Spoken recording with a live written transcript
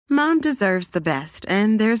Mom deserves the best,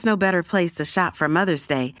 and there's no better place to shop for Mother's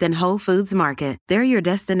Day than Whole Foods Market. They're your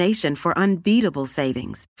destination for unbeatable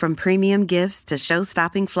savings, from premium gifts to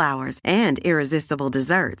show-stopping flowers and irresistible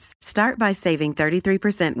desserts. Start by saving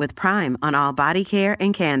 33% with Prime on all body care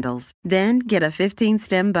and candles. Then get a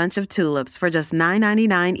 15-stem bunch of tulips for just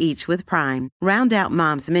 $9.99 each with Prime. Round out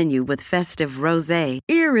Mom's menu with festive rosé,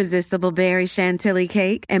 irresistible berry chantilly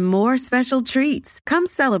cake, and more special treats. Come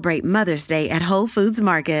celebrate Mother's Day at Whole Foods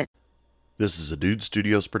Market. This is a Dude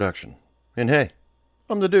Studios production. And hey,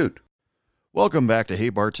 I'm the Dude. Welcome back to Hey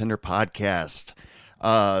Bartender Podcast.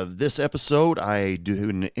 This episode, I do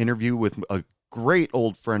an interview with a great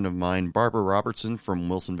old friend of mine, Barbara Robertson from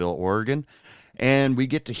Wilsonville, Oregon. And we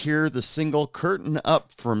get to hear the single Curtain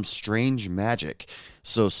Up from Strange Magic.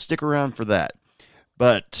 So stick around for that.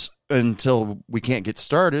 But until we can't get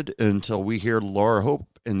started, until we hear Laura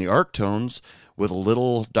Hope in the Arctones with a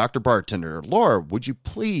little Dr. Bartender. Laura, would you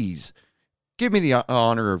please give me the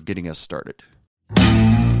honor of getting us started?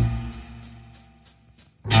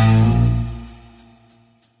 Hey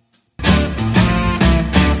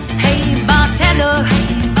bartender,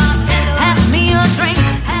 pass me a drink.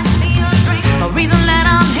 The reason that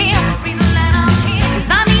I'm here is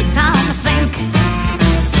I need time to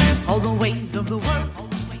think all the ways of the world.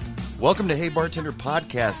 Welcome to Hey Bartender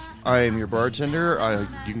Podcast. I am your bartender.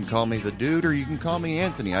 You can call me the Dude, or you can call me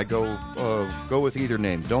Anthony. I go with either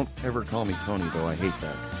name. Don't ever call me Tony, though. I hate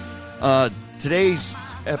that. Today's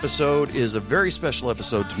episode is a very special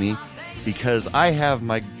episode to me because I have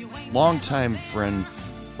my longtime friend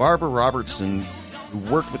Barbara Robertson, who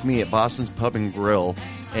worked with me at Boston's Pub and Grill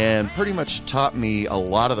and pretty much taught me a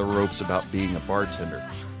lot of the ropes about being a bartender.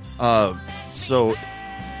 So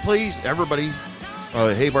please, everybody,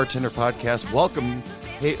 Hey Bartender Podcast, welcome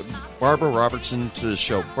Barbara Robertson to the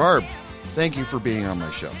show. Barb, thank you for being on my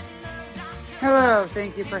show. Hello,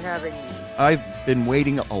 thank you for having me. I've been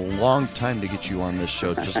waiting a long time to get you on this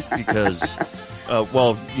show just because,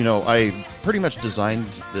 I pretty much designed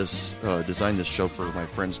this show for my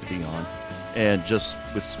friends to be on, and just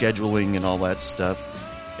with scheduling and all that stuff,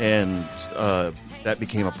 and that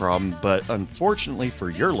became a problem. But unfortunately for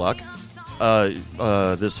your luck,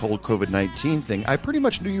 this whole COVID-19 thing, I pretty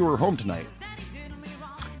much knew you were home tonight.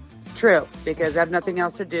 True, because I have nothing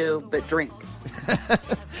else to do but drink.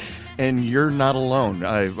 And you're not alone.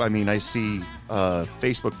 I see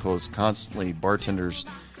Facebook posts constantly, bartenders,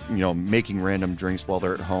 making random drinks while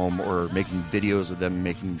they're at home, or making videos of them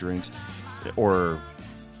making drinks, or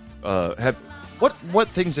what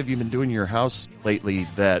things have you been doing in your house lately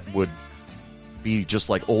that would be just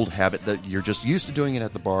like old habit that you're just used to doing it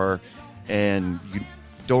at the bar and you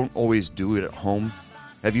don't always do it at home?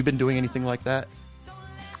 Have you been doing anything like that?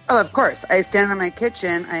 Oh, of course. I stand in my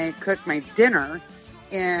kitchen, I cook my dinner,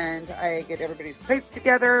 and I get everybody's plates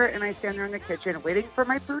together, and I stand there in the kitchen waiting for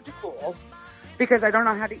my food to cool because I don't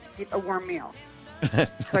know how to eat a warm meal. So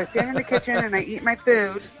I stand in the kitchen and I eat my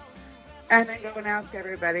food and then go and ask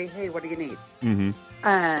everybody, hey, what do you need? Mm-hmm.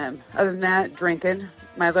 Other than that, drinking.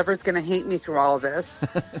 My liver's going to hate me through all of this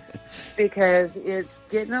because it's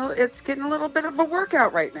getting a little bit of a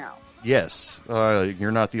workout right now. Yes,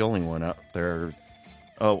 you're not the only one out there.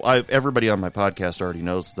 Everybody on my podcast already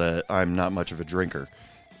knows that I'm not much of a drinker.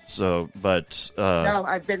 So, but no,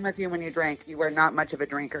 I've been with you when you drank. You were not much of a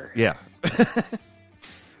drinker. Yeah. At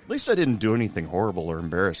least I didn't do anything horrible or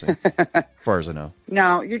embarrassing, as far as I know.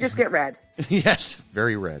 No, you just get red. Yes,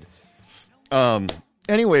 very red.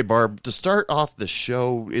 Anyway, Barb, to start off the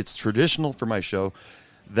show, it's traditional for my show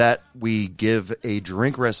that we give a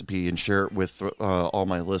drink recipe and share it with all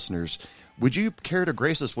my listeners. Would you care to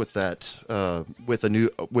grace us with that, with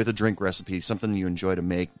a drink recipe, something you enjoy to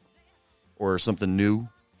make, or something new?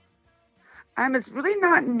 It's really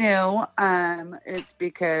not new. It's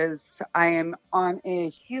because I am on a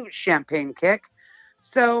huge champagne kick.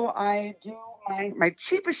 So I do my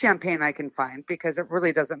cheapest champagne I can find because it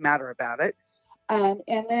really doesn't matter about it.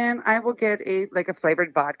 And then I will get a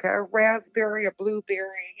flavored vodka, a raspberry, a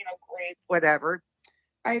blueberry, grape, whatever.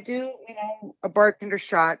 I do, a bartender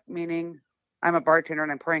shot, meaning I'm a bartender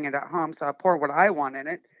and I'm pouring it at home. So I pour what I want in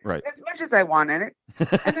it, right, as much as I want in it.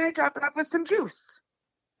 And then I top it up with some juice.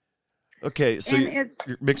 Okay, so you're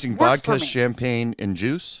mixing vodka, champagne, and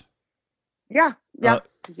juice? Yeah,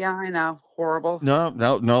 I know. Horrible.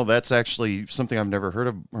 No, that's actually something I've never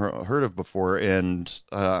heard of before, and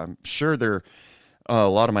I'm sure a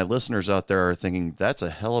lot of my listeners out there are thinking, that's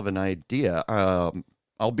a hell of an idea.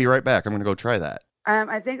 I'll be right back. I'm going to go try that.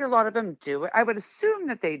 I think a lot of them do it. I would assume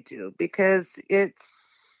that they do because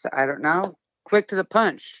it's, I don't know, quick to the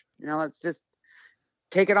punch. Let's just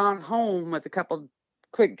take it on home with a couple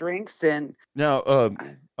quick drinks. And Now,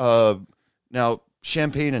 now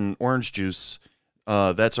champagne and orange juice,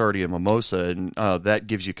 that's already a mimosa, and that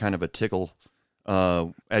gives you kind of a tickle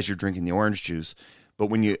as you're drinking the orange juice. But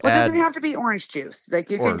when you well, it add, doesn't have to be orange juice. Like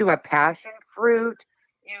you can or do a passion fruit.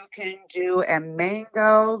 You can do a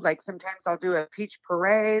mango. Like sometimes I'll do a peach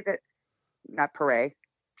puree not puree,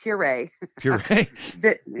 puree. puree,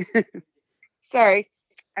 that sorry,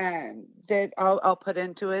 that I'll put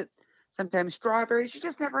into it. Sometimes strawberries. You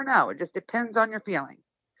just never know. It just depends on your feeling.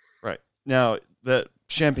 right? Now that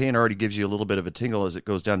champagne already gives you a little bit of a tingle as it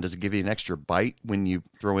goes down. Does it give you an extra bite when you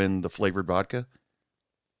throw in the flavored vodka?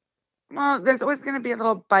 Well, there's always going to be a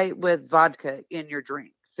little bite with vodka in your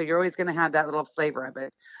drink, so you're always going to have that little flavor of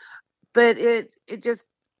it. But it just,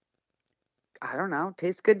 I don't know,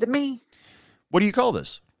 tastes good to me. What do you call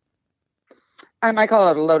this? I might call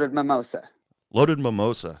it a loaded mimosa. Loaded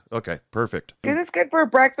mimosa. Okay, perfect. Because it's good for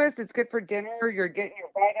breakfast. It's good for dinner. You're getting your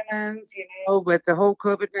vitamins. With the whole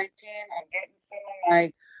COVID-19, I'm getting some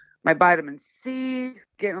of my vitamin C,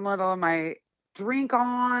 getting a little of my drink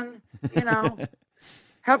on.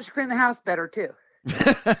 Helps you clean the house better too.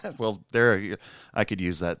 Well, I could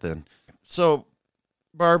use that then. So,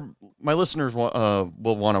 Barb, my listeners will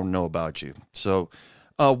want to know about you. So,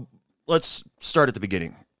 let's start at the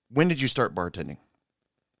beginning. When did you start bartending?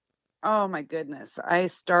 Oh my goodness. I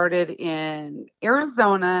started in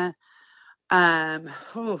Arizona.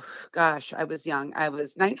 Gosh, I was young. I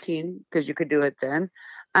was 19 because you could do it then.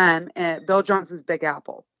 At Bill Johnson's Big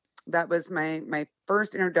Apple. That was my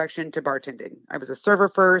first introduction to bartending. I was a server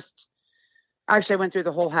first. Actually, I went through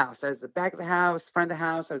the whole house. I was the back of the house, front of the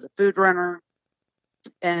house. I was a food runner.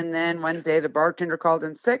 And then one day the bartender called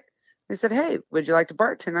in sick. They said, "Hey, would you like to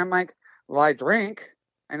bartend?" I'm like, "Well, I drink.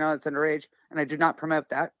 I know it's underage, and I do not promote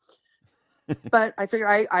that." But I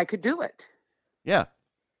figured I could do it. Yeah.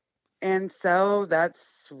 And so that's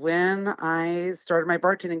when I started my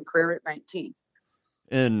bartending career at 19.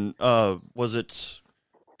 And was it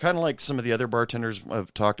kind of like some of the other bartenders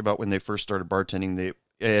I've talked about when they first started bartending?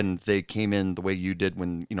 They came in the way you did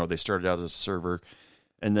when they started out as a server,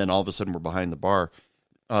 and then all of a sudden we're behind the bar.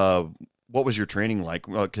 What was your training like?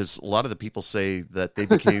 Because a lot of the people say that they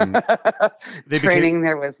became training.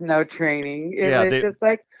 There was no training. It was just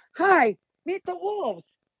like, "Hi, meet the wolves.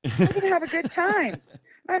 We're gonna have a good time."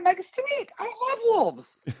 And I'm like, "Sweet, I love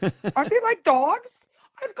wolves. Aren't they like dogs?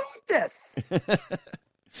 I've got this."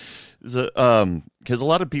 Because a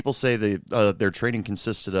lot of people say their training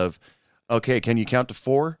consisted of, "Okay, can you count to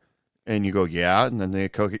 4?" And you go, "Yeah," and then they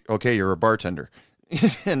go, "Okay, you're a bartender."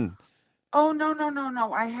 And oh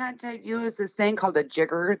no. I had to use this thing called a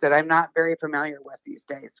jigger that I'm not very familiar with these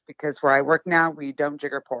days because where I work now we don't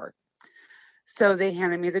jigger pour. So they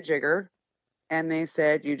handed me the jigger. And they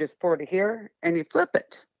said, "You just pour it here and you flip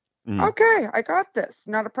it." Mm. Okay, I got this.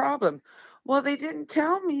 Not a problem. Well, they didn't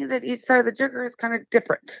tell me that each side of the jigger is kind of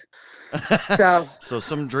different. So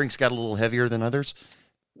some drinks got a little heavier than others?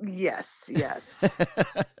 Yes.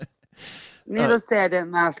 Needless to say, I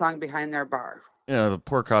didn't last long behind their bar. Yeah, the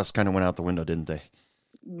pour costs kind of went out the window, didn't they?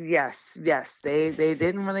 Yes. They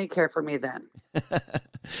didn't really care for me then.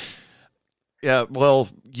 Yeah, well,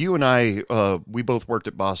 you and I, we both worked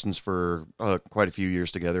at Boston's for quite a few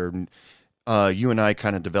years together. And you and I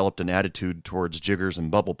kind of developed an attitude towards jiggers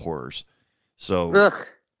and bubble pourers. So, ugh,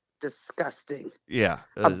 disgusting. Yeah.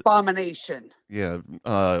 Abomination. Yeah,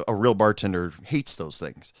 a real bartender hates those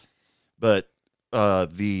things. But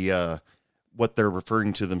what they're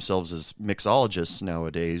referring to themselves as mixologists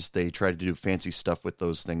nowadays, they try to do fancy stuff with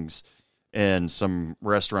those things. And some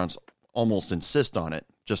restaurants almost insist on it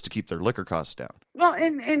just to keep their liquor costs down. Well,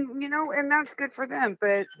 and that's good for them.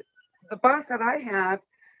 But the boss that I have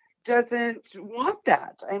doesn't want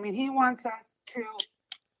that. I mean, he wants us to,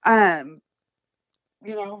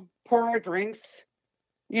 pour our drinks.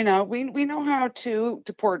 We know how to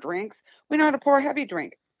pour drinks. We know how to pour a heavy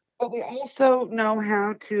drink, but we also know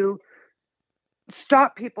how to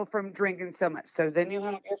stop people from drinking so much. So then you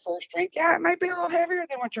have your first drink. Yeah, it might be a little heavier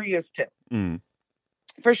than what you're used to. Mm.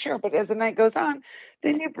 For sure. But as the night goes on,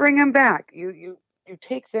 then you bring them back. You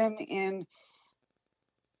take them and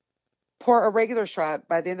pour a regular shot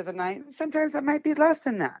by the end of the night. Sometimes it might be less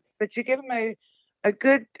than that, but you give them a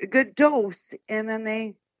good dose, and then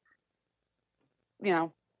they,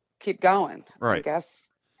 keep going. Right. I guess.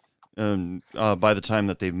 And by the time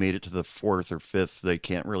that they've made it to the 4th or 5th, they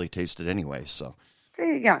can't really taste it anyway. So.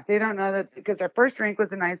 Yeah, they don't know that because their first drink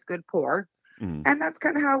was a nice, good pour. Mm. And that's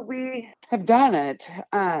kind of how we have done it.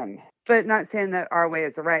 But not saying that our way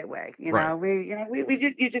is the right way. Right.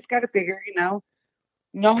 You just got to figure,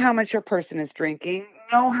 know how much your person is drinking,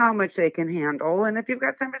 know how much they can handle. And if you've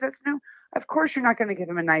got somebody that's new, of course you're not going to give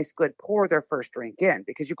them a nice, good pour their first drink in,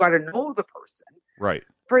 because you got to know the person Right.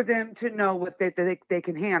 for them to know what they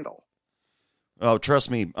can handle. Oh, trust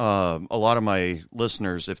me, a lot of my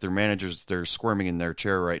listeners, if they're managers, they're squirming in their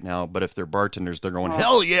chair right now. But if they're bartenders, they're going,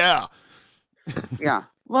 hell yeah. Yeah.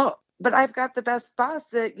 Well, but I've got the best boss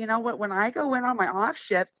that, you know what, when I go in on my off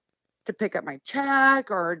shift to pick up my check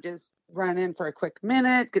or just run in for a quick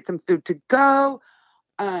minute, get some food to go,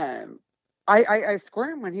 I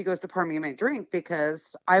squirm when he goes to pour me my drink, because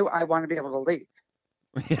I want to be able to leave.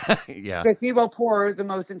 Yeah. Because he will pour the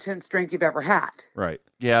most intense drink you've ever had. Right.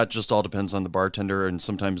 Yeah. It just all depends on the bartender. And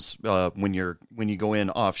sometimes when you go in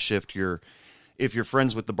off shift, if you're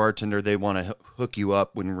friends with the bartender, they want to hook you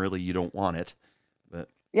up when really you don't want it. But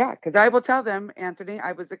yeah, because I will tell them, Anthony,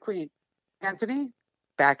 I was the queen. Anthony,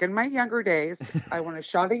 back in my younger days, I want a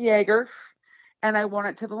shot of Jaeger and I want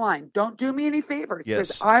it to the line. Don't do me any favors, because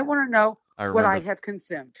yes, I want to know what I have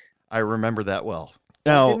consumed. I remember that well.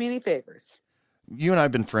 Don't Now, do me any favors. You and I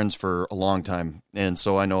have been friends for a long time, and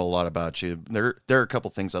so I know a lot about you. There are a couple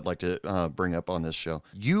things I'd like to bring up on this show.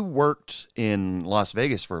 You worked in Las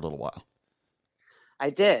Vegas for a little while. I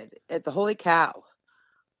did, at the Holy Cow.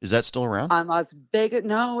 Is that still around? On Las Vegas?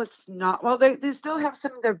 No, it's not. Well, they still have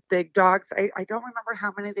some of their big dogs. I don't remember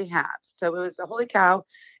how many they have. So it was the Holy Cow.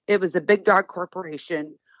 It was a big dog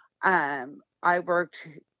corporation. I worked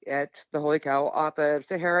at the Holy Cow off of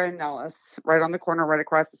Sahara and Nellis, right on the corner, right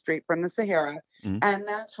across the street from the Sahara. Mm-hmm. And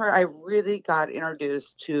that's where I really got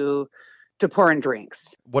introduced to pouring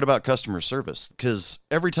drinks. What about customer service? Because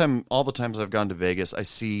all the times I've gone to Vegas, I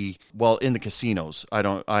see, well, in the casinos, I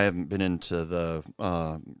haven't been into the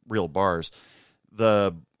real bars.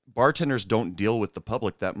 The bartenders don't deal with the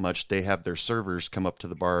public that much. They have their servers come up to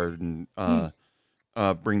the bar and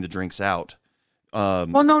bring the drinks out.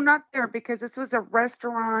 Well, no, not there, because this was a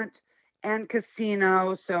restaurant and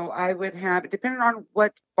casino. So I would have, depending on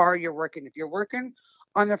what bar you're working, if you're working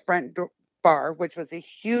on the front bar, which was a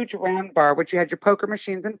huge round bar, which you had your poker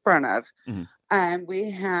machines in front of, mm-hmm. and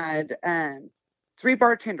we had 3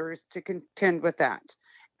 bartenders to contend with that.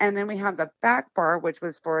 And then we had the back bar, which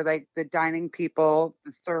was for like the dining people,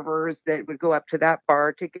 the servers that would go up to that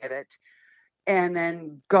bar to get it and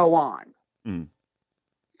then go on. Mm.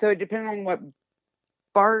 So it depended on what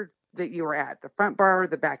bar that you were at, the front bar or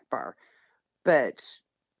the back bar. But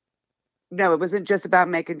no, it wasn't just about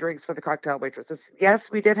making drinks for the cocktail waitresses.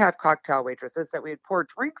 Yes, we did have cocktail waitresses that we'd pour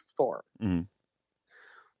drinks for. Mm-hmm.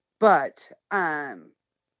 But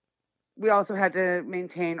we also had to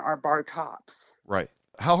maintain our bar tops. Right.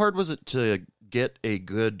 How hard was it to get a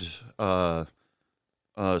good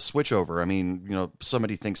switch over? I mean,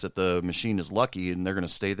 somebody thinks that the machine is lucky and they're going to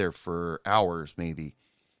stay there for hours, maybe.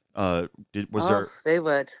 They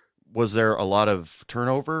would. Was there a lot of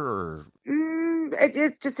turnover, or?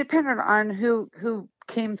 It just depended on who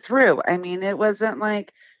came through. I mean, it wasn't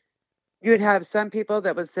like you'd have some people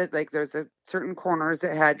that would sit, like there's certain corners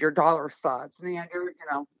that had your dollar slots and you had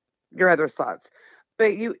your other slots.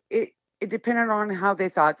 But it depended on how they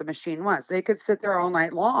thought the machine was. They could sit there all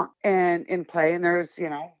night long and play, and there's,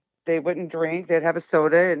 they wouldn't drink. They'd have a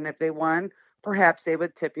soda, and if they won, perhaps they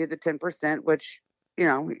would tip you the 10%, which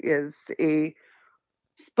is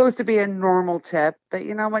supposed to be a normal tip, but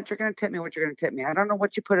you know what? You're going to tip me what you're going to tip me. I don't know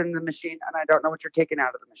what you put in the machine, and I don't know what you're taking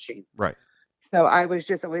out of the machine. Right. So I was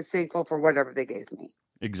just always thankful for whatever they gave me.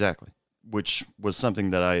 Exactly. Which was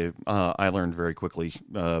something that I learned very quickly,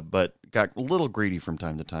 but got a little greedy from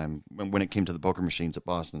time to time when it came to the poker machines at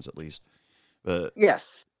Boston's, at least. But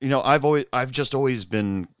yes, I've just always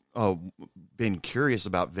been curious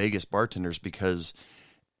about Vegas bartenders, because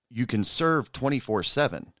you can serve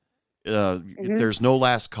 24/7. Mm-hmm. There's no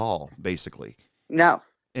last call, basically. No.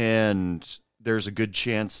 And there's a good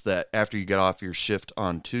chance that after you get off your shift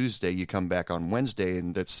on Tuesday, you come back on Wednesday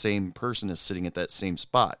and that same person is sitting at that same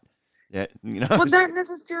spot. Yeah, Well, not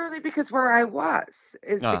necessarily, because where I was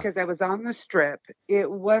is because I was on the Strip.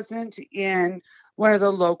 It wasn't in one of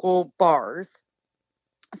the local bars.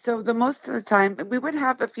 So the most of the time we would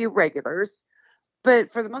have a few regulars,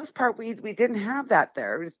 but for the most part, we didn't have that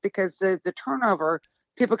there. It's because the turnover,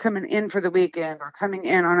 people coming in for the weekend or coming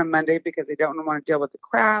in on a Monday because they don't want to deal with the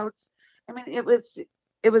crowds. I mean, it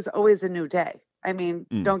was always a new day. I mean,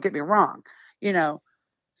 Don't get me wrong,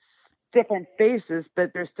 different faces,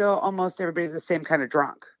 but they're still almost everybody's the same kind of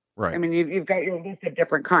drunk. Right. I mean, you've got your list of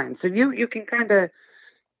different kinds, so you can kind of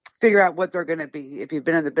figure out what they're going to be if you've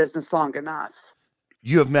been in the business long enough.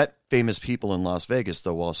 You have met famous people in Las Vegas,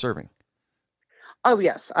 though, while serving. Oh,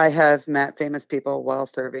 yes. I have met famous people while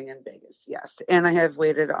serving in Vegas, yes. And I have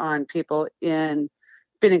waited on people in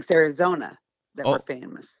Phoenix, Arizona that Oh. were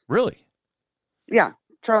famous. Really? Yeah,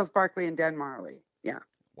 Charles Barkley and Dan Marley. Yeah.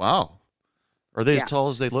 Wow. Are they Yeah. as tall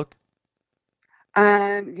as they look?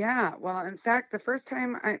 Yeah. Well, in fact, the first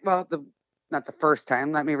time not the first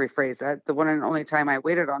time, let me rephrase that. The one and only time I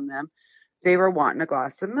waited on them, they were wanting a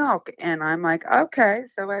glass of milk. And I'm like, okay.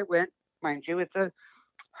 So I went, mind you, it's a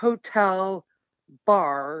hotel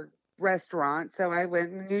bar restaurant. So I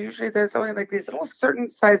went, and usually there's only like these little certain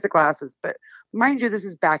size of glasses. But mind you, this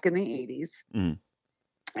is back in the 80s. Mm.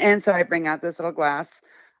 And so I bring out this little glass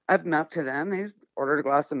of milk to them. They ordered a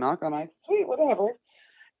glass of milk. I'm like, sweet, whatever.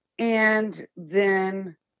 And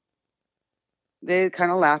then they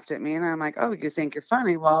kind of laughed at me, and I'm like, oh, you think you're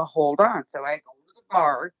funny? Well, hold on. So I go to the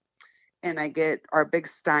bar and I get our big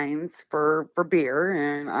steins for beer,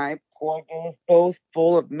 and I pour those both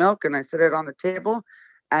full of milk, and I set it on the table.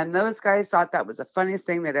 And those guys thought that was the funniest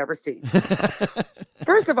thing they'd ever seen.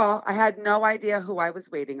 First of all, I had no idea who I was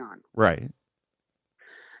waiting on. Right.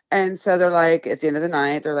 And so they're like, at the end of the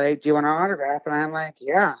night, they're like, do you want an autograph? And I'm like,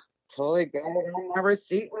 yeah, totally got it on my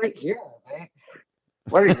receipt right here. Like,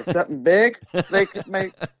 what are you, something big? Like,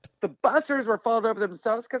 the bussers were falling over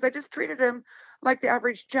themselves because I just treated him like the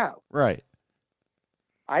average Joe. Right.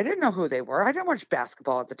 I didn't know who they were. I didn't watch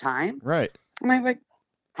basketball at the time. Right. And I'm like,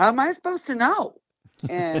 how am I supposed to know?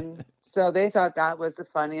 And so they thought that was the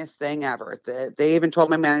funniest thing ever. They even told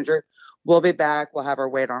my manager, we'll be back. We'll have her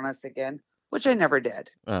wait on us again, which I never did.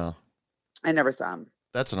 Oh, I never saw him.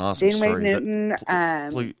 that's an awesome Dean Wade story. Newton.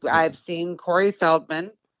 I've seen Corey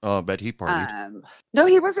Feldman. Oh, I bet he partied. No,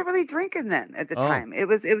 he wasn't really drinking then at the Oh. time. It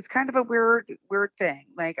was kind of a weird thing.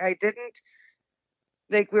 Like I didn't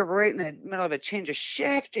like we were right in the middle of a change of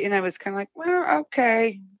shift, and I was kind of like, well,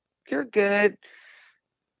 okay, you're good.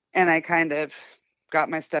 And I kind of got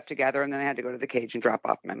my stuff together, and then I had to go to the cage and drop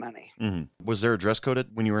off my money. Mhm. Was there a dress code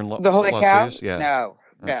when you were in The Holy Las Cow? Vegas? Yeah.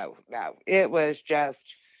 No. It was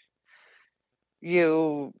just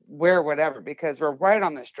you wear whatever because we're right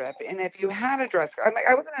on the strip. And if you had a dress code,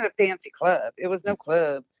 I wasn't at a fancy club. It was no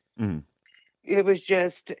club. Mhm. It was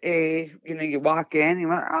just you walk in, you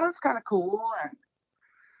went, oh, it's kind of cool. And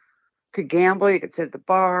could gamble, you could sit at the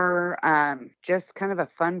bar. Just kind of a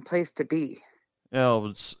fun place to be. Yeah,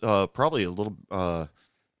 it's probably a little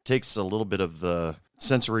takes a little bit of the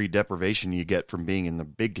sensory deprivation you get from being in the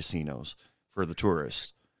big casinos for the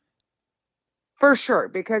tourists. For sure,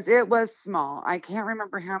 because it was small. I can't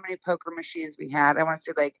remember how many poker machines we had. I want to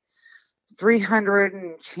say like 300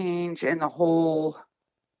 and change in the whole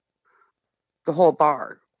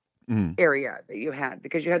bar Mhm. area that you had,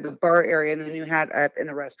 because you had the bar area and then you had up in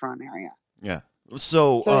the restaurant area. Yeah.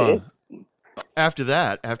 So, So after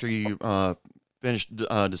that, after you finished,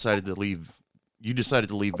 decided to leave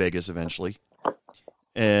Vegas eventually,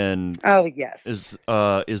 and Oh yes. is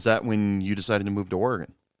that when you decided to move to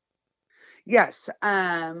Oregon? Yes.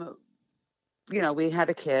 We had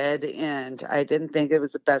a kid, and I didn't think it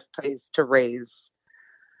was the best place to raise,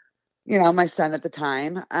 my son at the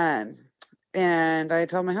time. And I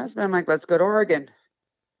told my husband, I'm like, let's go to Oregon.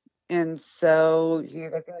 And so he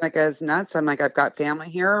looked at me like I was nuts. I'm like, I've got family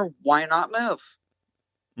here. Why not move?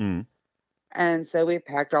 Mm. And so we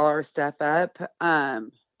packed all our stuff up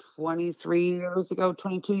 22 years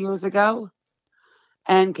ago,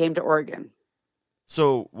 and came to Oregon.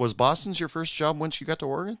 So, was Boston's your first job once you got to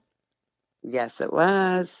Oregon? Yes, it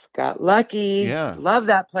was. Got lucky. Yeah. Love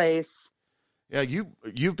that place. Yeah,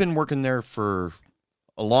 you've been working there for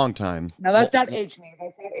a long time. Now, that's not age me.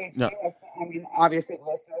 That's not age No. me. Obviously,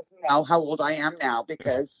 listeners know how old I am now,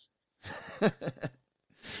 because,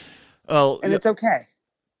 Well, and it's okay.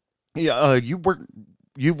 yeah, you've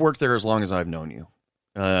worked there as long as I've known you.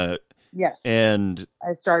 Yes. And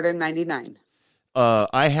I started in 99.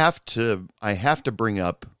 I have to bring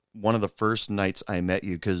up one of the first nights I met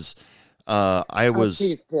you, because I was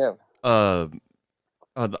Please do.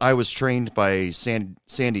 I was trained by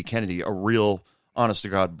Sandy Kennedy, a real honest to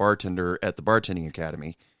God bartender at the Bartending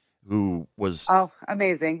Academy, who was Oh,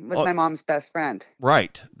 amazing. Was my mom's best friend.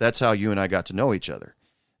 right. That's how you and I got to know each other.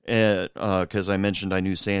 Because I mentioned I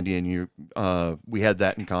knew Sandy, and you, we had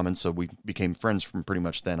that in common, so we became friends from pretty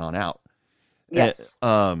much then on out. Yes.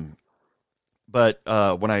 But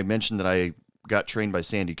when I mentioned that I got trained by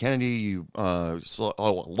Sandy Kennedy, you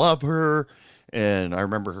love her, and I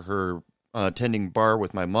remember her tending bar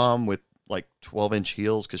with my mom with like 12-inch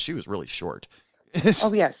heels, because she was really short.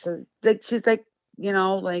 Oh, yes. So, she's like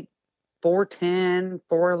 4'10",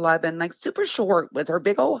 4'11", like super short with her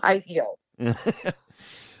big old high heels.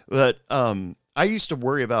 But I used to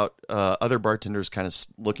worry about other bartenders kind of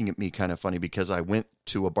looking at me kind of funny, because I went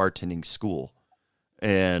to a bartending school.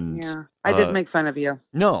 And Yeah. I did make fun of you.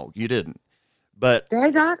 no, you didn't. But Did I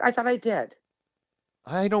not? I thought I did.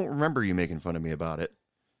 I don't remember you making fun of me about it,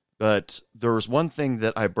 but there was one thing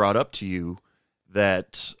that I brought up to you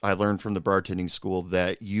that I learned from the bartending school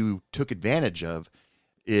that you took advantage of.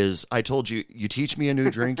 Is I told you, you teach me a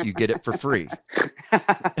new drink, you get it for free.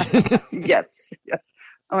 Yes, yes.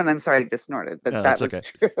 Oh, and I'm sorry I just snorted, but No, that that's was okay.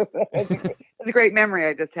 true. That's a great memory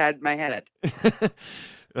I just had in my head.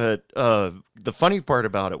 But the funny part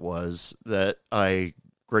about it was that I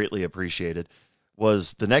greatly appreciated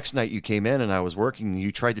was the next night you came in and I was working and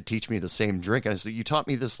you tried to teach me the same drink. And I said, you taught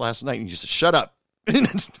me this last night. And you said, shut up.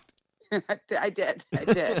 I did.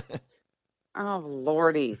 Oh,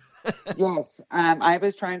 Lordy. Yes. I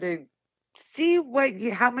was trying to see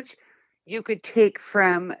how much you could take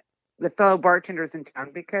from the fellow bartenders in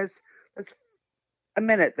town because let's a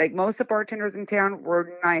minute, like most of the bartenders in town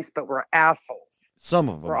were nice, but we're assholes. Some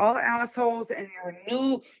of We're them. all assholes, and you're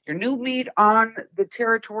new meat on the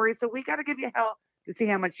territory, so we got to give you hell to see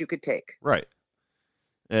how much you could take. Right.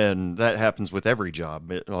 And that happens with every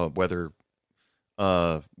job, whether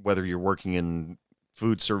you're working in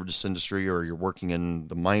food service industry or you're working in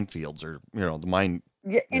the minefields or, the mine.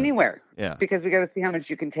 Yeah, anywhere. Yeah. Because we got to see how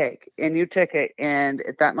much you can take, and you took it. And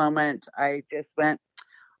at that moment, I just went,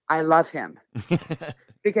 I love him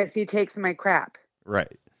because he takes my crap.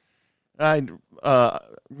 Right. I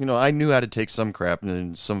knew how to take some crap, and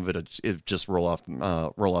then some of it just roll off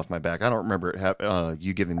my back. I don't remember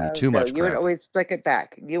you giving me too much crap. You would always flick it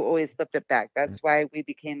back. You always flipped it back. That's why we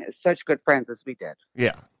became such good friends as we did.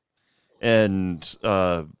 Yeah. And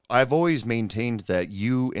I've always maintained that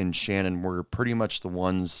you and Shannon were pretty much the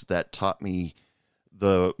ones that taught me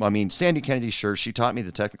Sandy Kennedy, sure, she taught me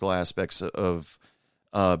the technical aspects of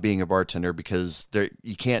being a bartender because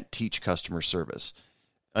you can't teach customer service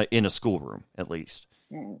in a schoolroom, at least.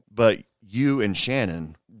 Mm. But you and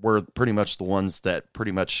Shannon were pretty much the ones that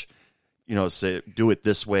pretty much, say, do it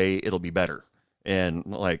this way, it'll be better. And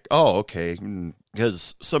like, oh, okay.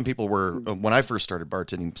 Because some people were, when I first started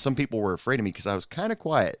bartending, some people were afraid of me because I was kind of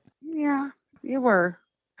quiet. Yeah, you were.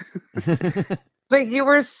 But you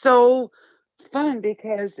were so fun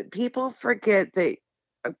because people forget that,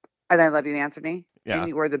 and I love you, Anthony. Yeah. And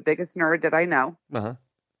you were the biggest nerd that I know,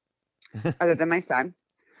 other than my son.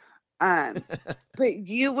 But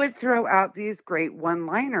you would throw out these great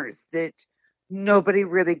one-liners that nobody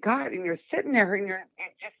really got, and you're sitting there and you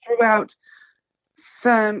just threw out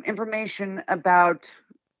some information about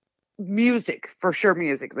music, for sure,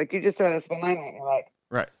 music. Like you just throw this one liner and you're like,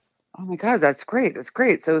 right. Oh my God, that's great. That's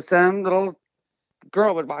great. So some little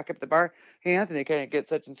girl would walk up to the bar. Hey, Anthony, can I get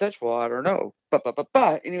such and such? Well, I don't know.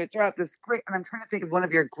 And you would throw out this great, and I'm trying to think of one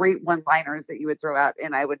of your great one-liners that you would throw out,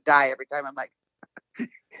 and I would die every time. I'm like,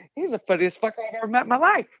 he's the funniest fucker I've ever met in my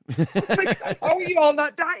life. Oh my God, how are you all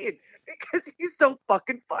not dying? Because he's so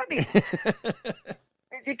fucking funny.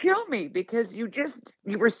 And you killed me because you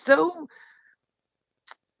were so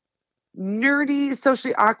nerdy,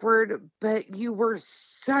 socially awkward, but you were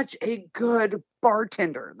such a good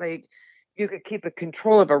bartender. Like you could keep a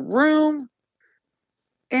control of a room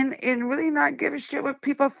and really not give a shit what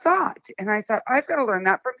people thought. And I thought, I've got to learn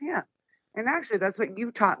that from him. And actually, that's what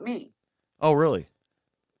you taught me. Oh, really?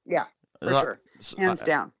 Yeah, for sure. Hands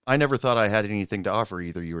down. I never thought I had anything to offer,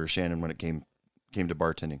 either you or Shannon, when it came to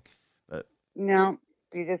bartending. But no,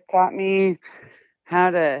 you just taught me how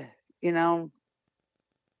to,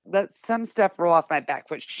 let some stuff roll off my back,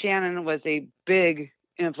 which Shannon was a big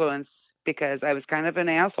influence because I was kind of an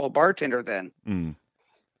asshole bartender then. Mm.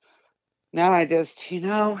 Now I just,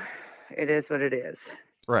 it is what it is.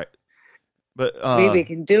 Right. But we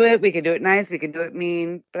can do it. We can do it nice. We can do it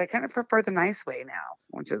mean. But I kind of prefer the nice way now,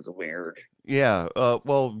 which is weird. Yeah.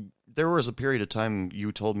 Well, there was a period of time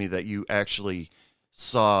you told me that you actually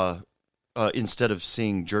saw, instead of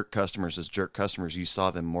seeing jerk customers as jerk customers, you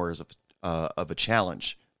saw them more as of a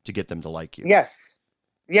challenge to get them to like you.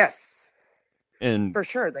 Yes. And for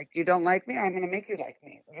sure, like you don't like me, I'm going to make you like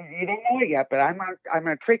me. You don't know it yet, but I'm going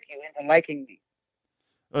to trick you into liking me.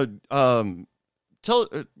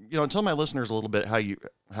 Tell my listeners a little bit how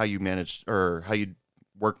you managed or how you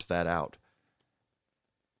worked that out.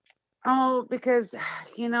 Oh, because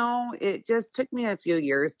it just took me a few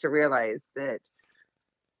years to realize that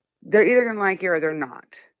they're either going to like you or they're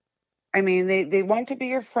not. I mean, they want to be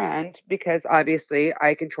your friend because obviously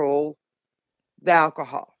I control the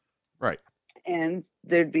alcohol. Right. And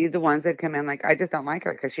there'd be the ones that come in like, I just don't like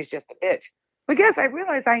her because she's just a bitch. But yes, I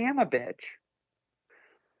realize I am a bitch.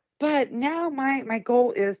 But now my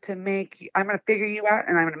goal is I'm going to figure you out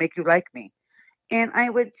and I'm going to make you like me. And I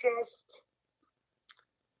would just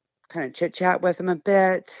kind of chit chat with them a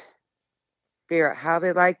bit, figure out how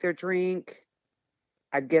they like their drink.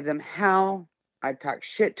 I'd give them hell I'd talk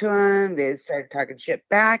shit to them. They'd start talking shit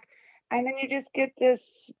back. And then you just get this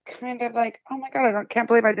kind of like, oh my God, can't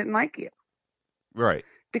believe I didn't like you. Right.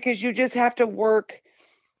 Because you just have to work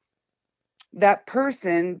that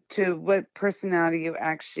person to what personality you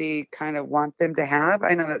actually kind of want them to have.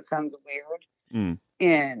 I know that sounds weird.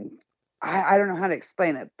 And I don't know how to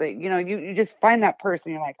explain it, but you just find that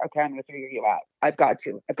person. You're like, okay, I'm going to figure you out. I've got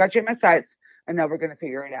you in my sights. And now we're going to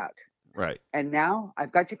figure it out. Right. And now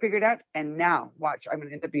I've got you figured out. And now watch, I'm going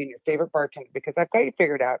to end up being your favorite bartender because I've got you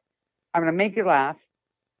figured out. I'm going to make you laugh.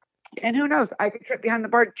 And who knows, I could trip behind the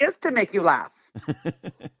bar just to make you laugh.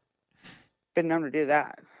 Been known to do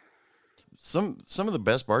that. Some of the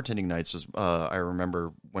best bartending nights was I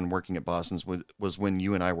remember when working at Boston's was when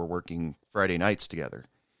you and I were working Friday nights together.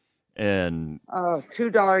 And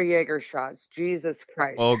 $2 Jaeger shots. Jesus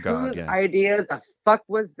Christ. Oh God. Whose yeah. idea the fuck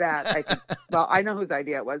was that? I know whose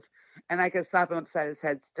idea it was, and I could slap him upside his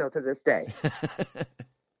head still to this day.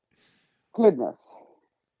 Goodness.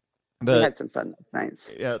 But we had some fun nights.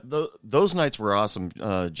 Yeah, those nights were awesome.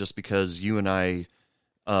 Just because you and I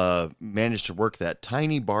managed to work that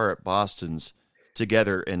tiny bar at Boston's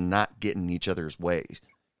together and not get in each other's way.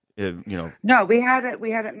 No, we had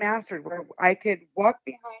it mastered where I could walk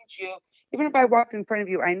behind you. Even if I walked in front of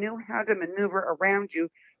you, I knew how to maneuver around you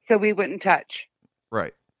so we wouldn't touch.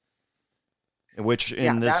 Right. Which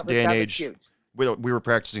in this day and age, we were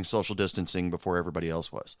practicing social distancing before everybody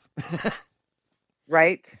else was.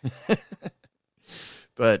 Right.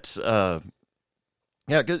 But,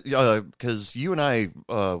 yeah, because you and I,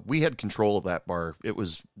 we had control of that bar. It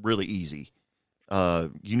was really easy.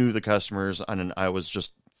 You knew the customers, and I was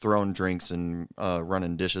just throwing drinks and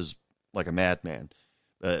running dishes like a madman.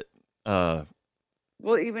 But well,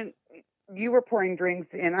 even you were pouring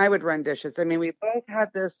drinks, and I would run dishes. I mean, we both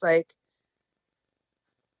had this like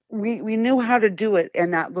we knew how to do it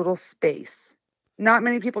in that little space. Not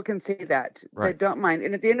many people can see that. Right. That don't mind.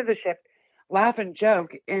 And at the end of the shift, laugh and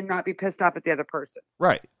joke and not be pissed off at the other person.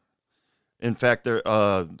 Right. In fact, there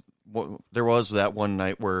was that one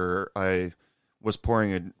night where I was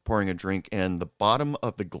pouring a drink and the bottom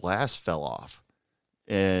of the glass fell off.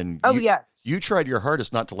 And yes, you tried your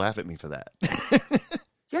hardest not to laugh at me for that.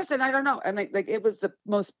 Yes, and I don't know. I mean, like it was the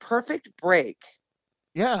most perfect break.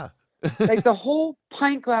 Yeah. Like the whole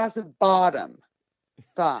pint glass of bottom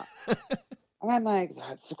thought. And I'm like,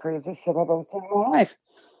 that's the craziest shit I've ever seen in my life.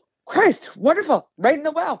 Christ, wonderful. Right in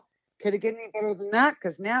the well. Could it get any better than that?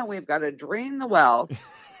 Because now we've got to drain the well,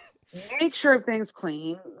 make sure everything's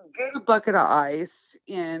clean, get a bucket of ice,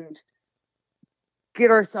 and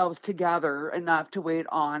get ourselves together enough to wait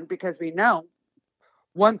on because we know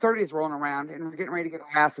 1:30 is rolling around and we're getting ready to get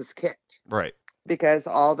our asses kicked. Right. Because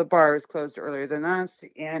all the bars closed earlier than us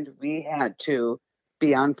and we had to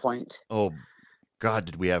be on point. Oh, God,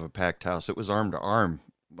 did we have a packed house. It was arm to arm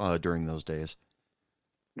during those days.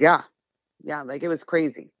 Yeah. Yeah, like it was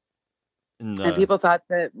crazy. And people thought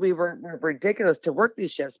that we were ridiculous to work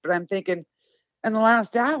these shifts. But I'm thinking in the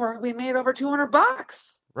last hour, we made over $200.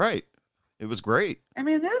 Right. It was great. I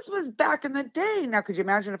mean, this was back in the day. Now, could you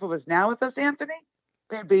imagine if it was now with us, Anthony?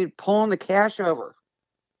 We'd be pulling the cash over.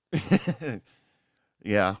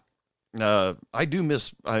 Yeah. I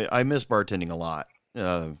miss bartending a lot.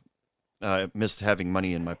 I missed having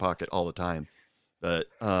money in my pocket all the time, but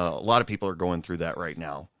a lot of people are going through that right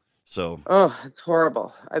now. So, it's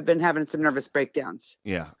horrible. I've been having some nervous breakdowns.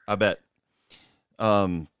 Yeah, I bet.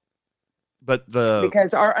 But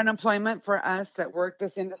because our unemployment for us that work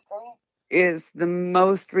this industry is the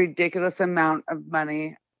most ridiculous amount of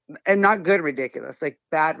money, and not good ridiculous, like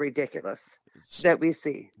bad ridiculous that we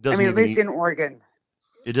see. I mean, at least in Oregon.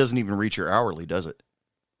 It doesn't even reach your hourly, does it?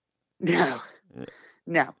 No.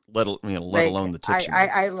 No. Let alone the tips.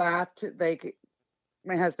 I laughed. Like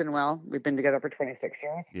my husband, we've been together for 26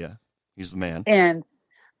 years. Yeah. He's the man. And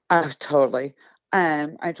totally.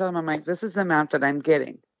 I told him, I'm like, this is the amount that I'm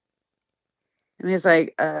getting. And he's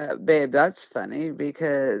like, babe, that's funny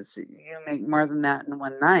because you make more than that in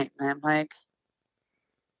one night. And I'm like,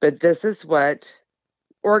 but this is what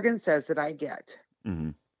Oregon says that I get. Mm-hmm.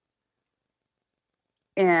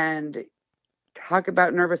 And talk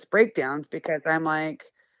about nervous breakdowns because I'm like,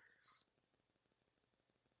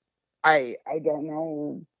 I don't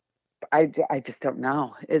know. I just don't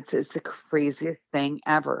know. It's the craziest thing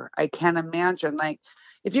ever. I can't imagine. Like,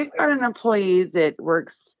 if you've got an employee that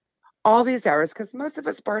works all these hours, because most of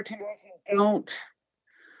us bartenders don't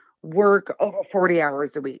work over 40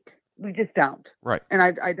 hours a week. We just don't. Right. And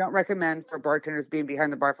I don't recommend for bartenders being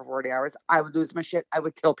behind the bar for 40 hours. I would lose my shit. I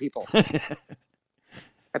would kill people.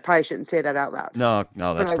 I probably shouldn't say that out loud. No,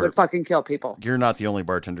 that's I would fucking kill people. You're not the only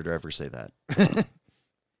bartender to ever say that.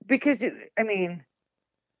 because I mean,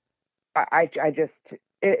 I just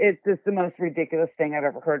it's just the most ridiculous thing I've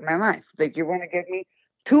ever heard in my life. Like, you want to give me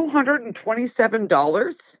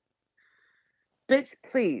 $227, bitch,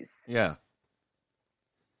 please. Yeah.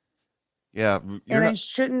 Yeah. And I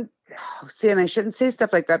shouldn't see, and I shouldn't say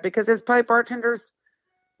stuff like that, because there's probably bartenders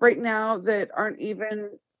right now that aren't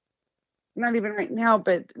even, not even right now,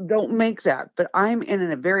 but don't make that. But I'm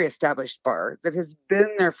in a very established bar that has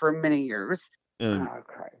been there for many years. And, oh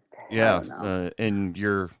Christ! yeah. And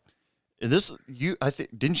I think,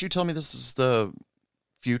 didn't you tell me this is one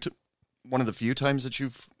of the few times that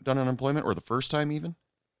you've done unemployment, or the first time even?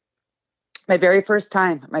 My very first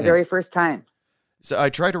time. Very first time. So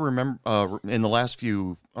I try to remember, in the last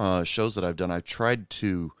few shows that I've done, I've tried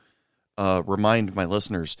to remind my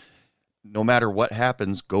listeners, no matter what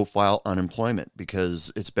happens, go file unemployment,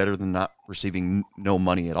 because it's better than not receiving no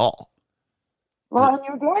money at all. Well, and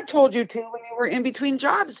your dad told you to when you were in between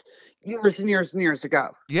jobs years and years and years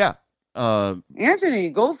ago. Yeah. Anthony,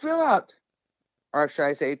 go fill out. Or should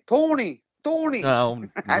I say Tony? No,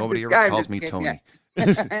 nobody ever calls me Tony.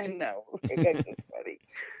 I know. That's just funny.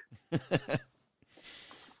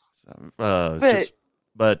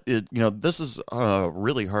 But this is a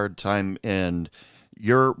really hard time, and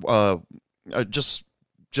you're just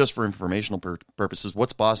for informational purposes,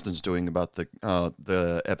 what's Boston's doing about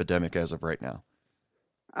the epidemic as of right now?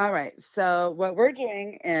 All right. So what we're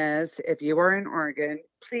doing is, if you are in Oregon,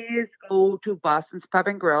 please go to Boston's Pub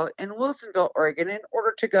and Grill in Wilsonville, Oregon, in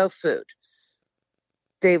order to go food.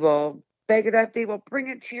 They will bag it up. They will bring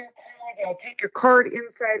it to your car. They'll take your card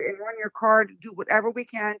inside and run your card. Do whatever we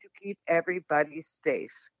can to keep everybody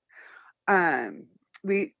safe.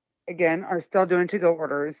 We, again, are still doing to-go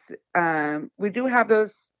orders. We do have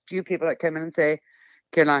those few people that come in and say,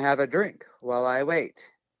 "Can I have a drink while I wait?"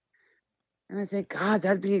 And I think, God,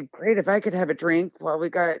 that'd be great if I could have a drink while we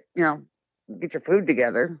got, get your food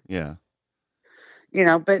together. Yeah.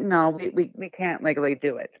 But no, we can't legally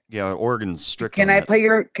do it. Yeah, Oregon's strict. Can I play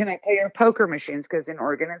your poker machines? Because in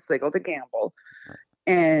Oregon it's legal to gamble, right.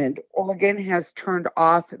 And Oregon has turned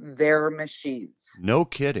off their machines. No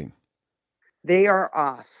kidding. They are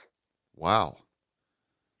off. Wow.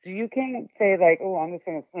 So you can't say like, "Oh, I'm just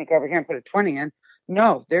going to sneak over here and put a 20 in."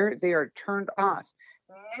 No, they are turned off.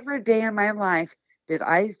 Never a day in my life did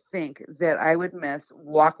I think that I would miss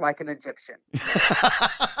Walk Like an Egyptian.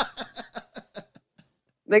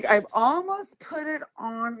 Like, I've almost put it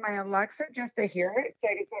on my Alexa just to hear it. So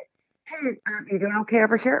I can say, "Hey, you doing okay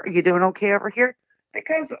over here? Are you doing okay over here?"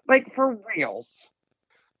 Because, like, for reals,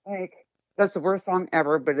 like, that's the worst song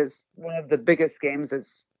ever, but it's one of the biggest games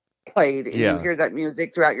that's played. And you hear that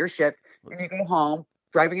music throughout your shift, and you go home,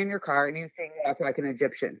 driving in your car, and you sing Walk Like an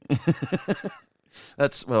Egyptian.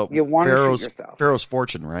 That's, well, you want to shoot yourself. Pharaoh's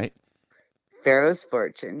Fortune, right? Pharaoh's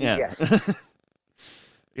Fortune, yes.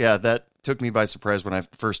 Yeah, that took me by surprise when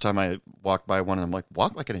first time I walked by one, and I'm like,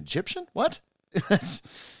 "Walk like an Egyptian? What?"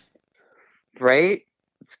 Right?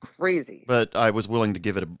 It's crazy. But I was willing to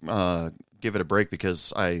give it a break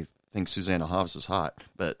because I think Susanna Hoffs is hot.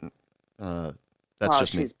 But that's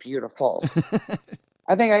just me. She's beautiful.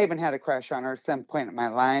 I think I even had a crush on her at some point in my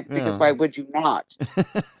life, because why would you not?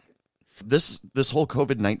 This whole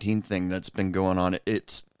COVID-19 thing that's been going on,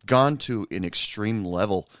 it's gone to an extreme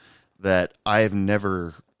level that I have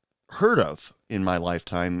never heard of in my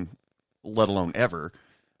lifetime, let alone ever,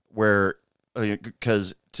 where,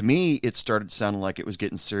 because to me, it started sounding like it was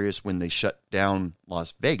getting serious when they shut down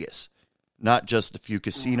Las Vegas. Not just a few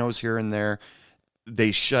casinos here and there.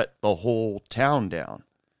 They shut the whole town down.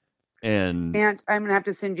 And I'm going to have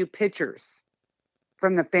to send you pictures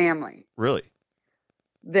from the family. Really?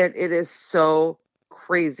 That it is so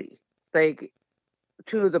crazy. Like,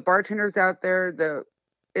 to the bartenders out there,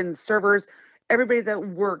 in servers, everybody that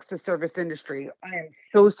works the service industry, I am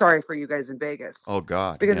so sorry for you guys in Vegas. Oh,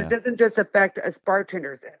 God. Because it doesn't just affect us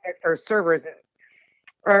bartenders. It affects our servers,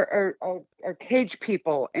 our cage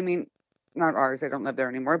people. I mean, not ours. I don't live there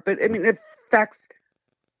anymore. But, I mean, it affects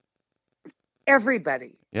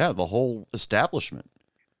everybody. Yeah, the whole establishment.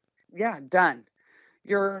 Yeah, done.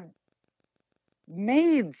 Your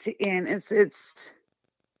maids in, it's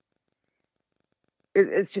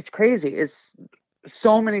just crazy. It's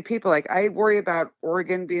so many people. Like, I worry about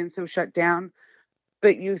Oregon being so shut down,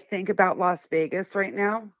 but you think about Las Vegas right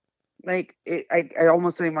now, like, I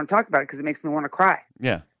almost don't even want to talk about it because it makes me want to cry.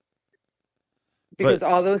 Yeah. Because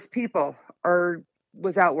all those people are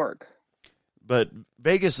without work. But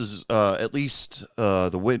Vegas is, at least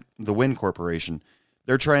the Wynn Corporation,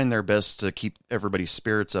 they're trying their best to keep everybody's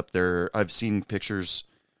spirits up there. I've seen pictures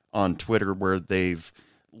on Twitter where they've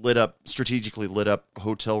strategically lit up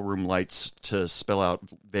hotel room lights to spell out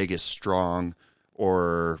Vegas strong,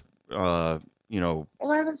 or Oh,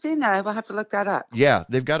 I haven't seen that. I will have to look that up. yeah,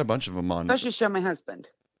 they've got a bunch of them on. I should show my husband.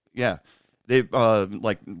 Yeah, they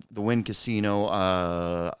like the Wynn Casino.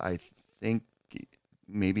 I think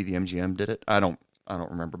maybe the MGM did it. I don't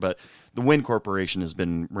remember, but the Wynn Corporation has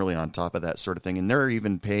been really on top of that sort of thing, and they're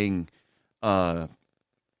even paying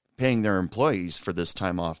their employees for this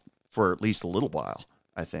time off for at least a little while,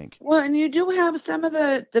 I think. Well, and you do have some of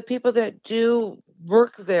the people that do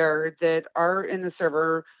work there that are in the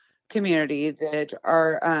server community that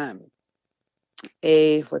are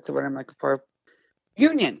what's the word I'm looking for?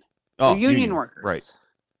 Union. Oh, They're union workers. Right.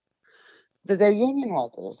 That they're union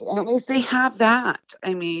workers. And at least they have that.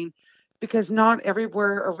 I mean, because not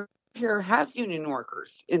everywhere around here has union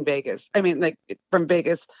workers in Vegas. I mean, like from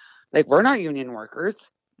Vegas, like we're not union workers.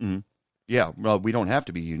 Mm-hmm. Yeah, well, we don't have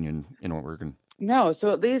to be union in Oregon. No,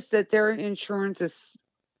 so at least that their insurance is,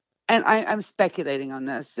 and I'm speculating on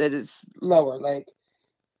this, that it's lower. Like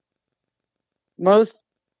most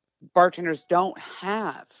bartenders don't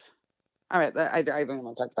have. All right, I don't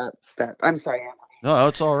want to talk about that. I'm sorry, Anthony. No,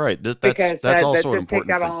 that's all right. That's also an important take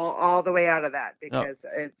that thing. all the way out of that, because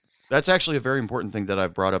that's actually a very important thing that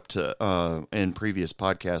I've brought up to in previous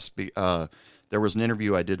podcasts. There was an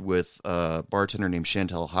interview I did with a bartender named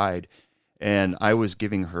Chantel Hyde, and I was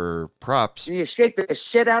giving her props. You shake the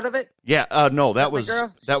shit out of it? Yeah, no, that was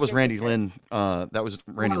Randy Lynn. That was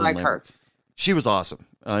Randy Lynn. Like her. She was awesome,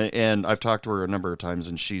 and I've talked to her a number of times,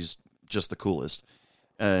 and she's just the coolest.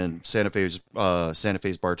 And Santa Fe's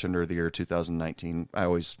Bartender of the Year 2019. I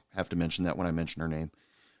always have to mention that when I mention her name.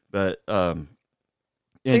 But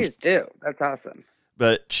please do. That's awesome.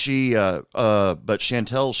 But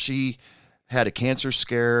Chantel, she had a cancer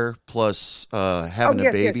scare plus having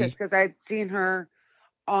a baby. Yes, because I'd seen her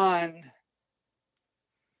on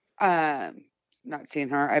not seen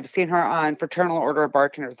her. I've seen her on Fraternal Order of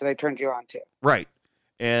Bartenders that I turned you on to. Right.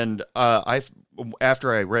 And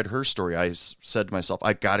after I read her story, I said to myself,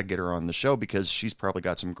 I got to get her on the show because she's probably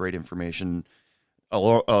got some great information.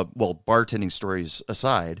 Well, bartending stories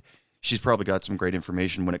aside, she's probably got some great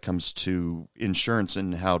information when it comes to insurance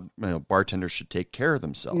and how bartenders should take care of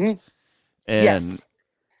themselves. Mm-hmm. And yes.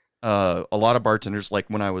 A lot of bartenders, like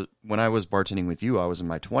when I was bartending with you, I was in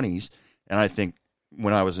my 20s, and I think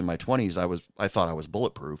when I was in my 20s, I thought I was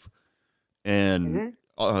bulletproof, and. Mm-hmm.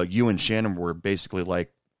 You and Shannon were basically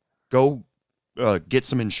like, go get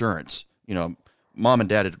some insurance. Mom and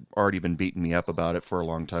Dad had already been beating me up about it for a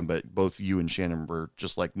long time, but both you and Shannon were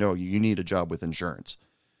just like, no, you need a job with insurance.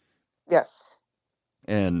 Yes.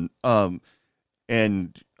 And are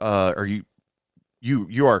you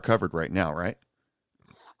are covered right now, right?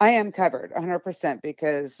 I am covered 100%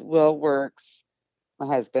 because Will works, my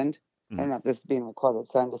husband. Mm-hmm. I don't know if this is being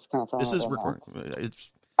recorded, so I'm just kind of this is recorded.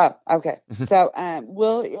 It's. Oh, okay. So,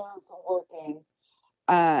 Will is working.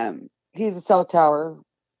 He's a cell tower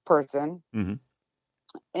person, mm-hmm.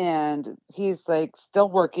 and he's like still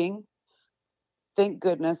working. Thank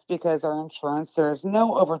goodness, because our insurance, there's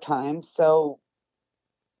no overtime, so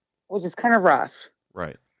which is kind of rough.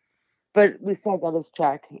 Right. But we still got his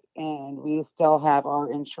check, and we still have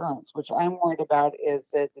our insurance. Which I'm worried about is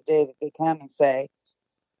that the day that they come and say,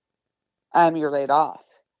 "You're laid off,"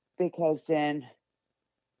 because then.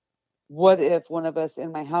 What if one of us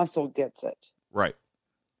in my household gets it? Right.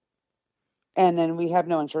 And then we have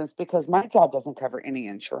no insurance because my job doesn't cover any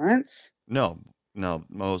insurance. No.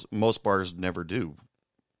 Most bars never do.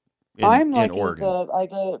 I'm lucky that I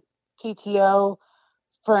get PTO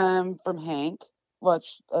from Hank,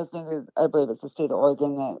 which I believe it's the state of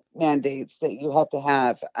Oregon that mandates that you have to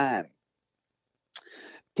have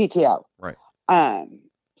PTO. Right.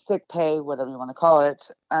 Sick pay, whatever you want to call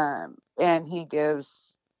it. And he gives.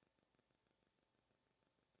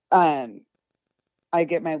 I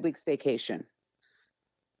get my week's vacation.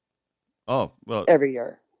 Oh, well, every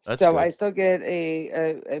year. That's so good. I still get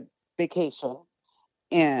a vacation,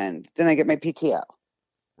 and then I get my PTO.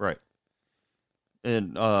 Right.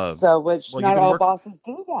 And which not all bosses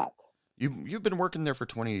do that. You've been working there for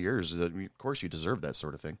 20 years. Of course, you deserve that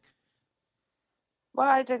sort of thing. Well,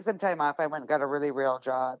 I took some time off. I went and got a really real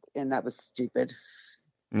job, and that was stupid.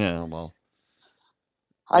 Yeah, well,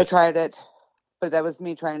 I tried it. But that was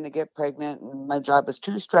me trying to get pregnant, and my job was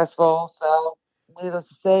too stressful. So, needless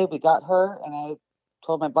to say, we got her, and I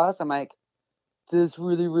told my boss, I'm like, this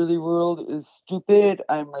really, really world is stupid.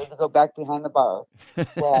 I'm ready to go back behind the bar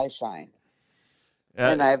where I shine.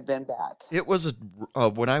 And I've been back. It was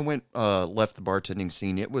when I left the bartending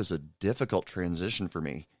scene, it was a difficult transition for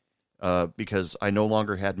me because I no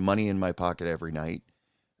longer had money in my pocket every night.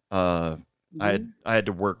 I had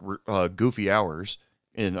to work goofy hours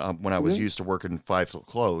in when I was used to working 5 till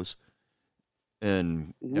close.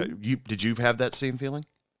 And did you have that same feeling?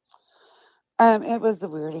 It was the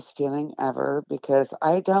weirdest feeling ever because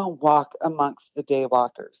I don't walk amongst the day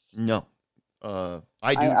walkers. No, I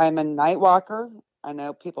do. I'm a night walker. I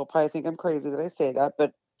know people probably think I'm crazy that I say that,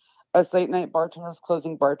 but us late night bartenders,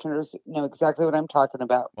 closing bartenders know exactly what I'm talking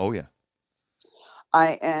about. Oh yeah.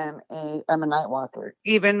 I'm a night walker.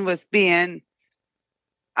 Even with being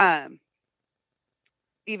a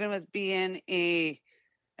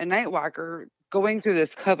night walker, going through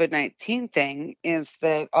this COVID-19 thing is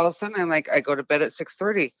that all of a sudden I go to bed at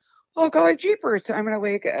 6:30. Oh God, jeepers! So I'm gonna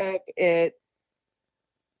wake up at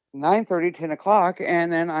 9:30, 10 o'clock, and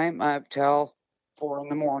then I'm up till 4 in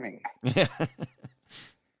the morning.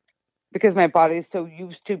 Because my body's so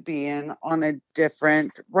used to being on a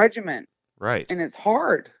different regimen. Right. And it's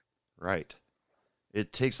hard. Right.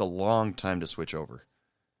 It takes a long time to switch over.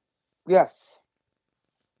 Yes.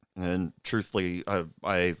 And truthfully,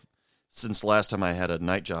 I since the last time I had a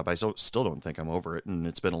night job, I still don't think I'm over it, and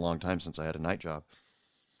it's been a long time since I had a night job.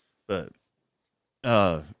 But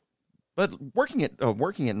working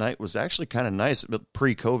at night was actually kind of nice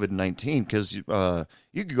pre-COVID-19 because you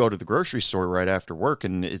could go to the grocery store right after work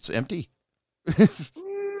and it's empty.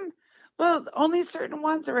 Well, only certain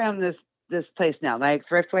ones around this place now, like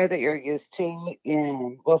Thriftway that you're used to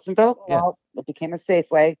in Wilsonville. Yeah. Well, it became a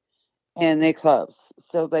Safeway, and they closed.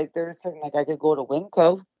 So there's certain I could go to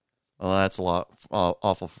Winco. Well, that's a lot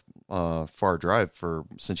awful far drive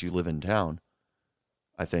since you live in town,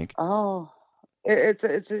 I think. Oh, it's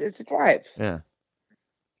a drive. Yeah.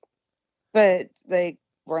 But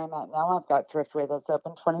where I'm at now, I've got Thriftway that's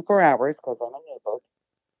open 24 hours because I'm a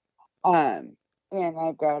neighbor. And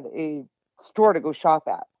I've got a store to go shop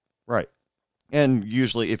at. Right. And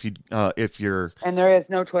usually if you're... And there is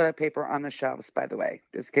no toilet paper on the shelves, by the way,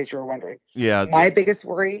 just in case you were wondering. Yeah. My biggest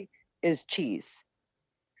worry is cheese.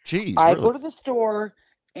 Cheese, I really? go to the store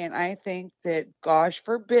and I think that, gosh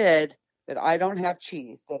forbid, that I don't have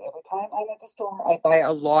cheese. That every time I'm at the store, I buy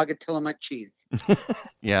a log of Tillamook cheese.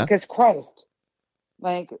 Yeah. Because Christ,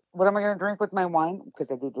 what am I going to drink with my wine?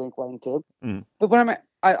 Because I do drink wine too. Mm. But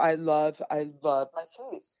I love my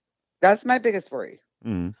cheese. That's my biggest worry.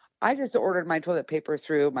 Mm. I just ordered my toilet paper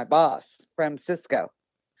through my boss from Cisco.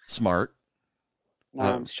 Smart. No,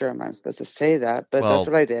 I'm sure I'm not supposed to say that, but that's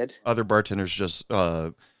what I did. Other bartenders just,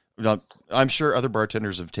 I'm sure other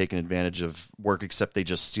bartenders have taken advantage of work, except they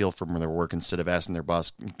just steal from their work instead of asking their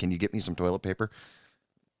boss, can you get me some toilet paper?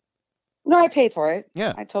 No, I paid for it.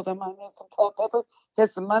 Yeah. I told them I need some toilet paper.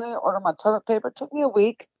 Here's the money, order my toilet paper. It took me a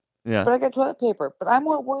week. Yeah. But I got toilet paper. But I'm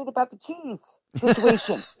more worried about the cheese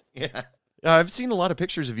situation. Yeah. I've seen a lot of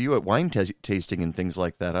pictures of you at wine tasting and things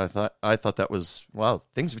like that. I thought that was, wow,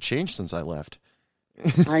 things have changed since I left.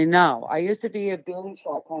 I know. I used to be a beer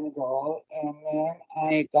shot kind of girl, and then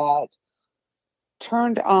I got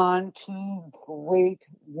turned on to great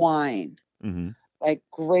wine. Mm-hmm. Like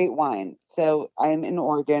great wine. So I'm in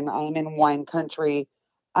Oregon. I'm in wine country.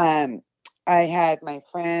 I had my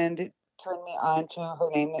friend turn me on to her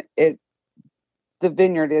name. The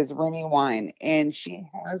vineyard is Remy Wine, and she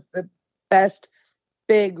has the best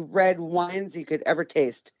big red wines you could ever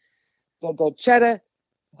taste. The Dolcetta,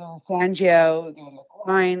 the Fangio, the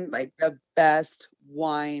wine, like the best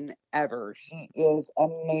wine ever. She is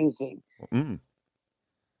amazing. Mm.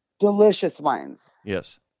 Delicious wines.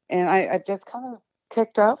 Yes. And I just kind of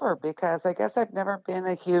kicked over because I guess I've never been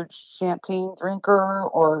a huge champagne drinker,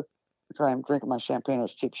 or I'm drinking my champagne.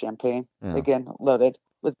 It's cheap champagne. Yeah. Again, loaded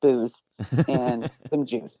with booze and some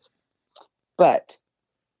juice. But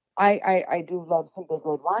I do love some big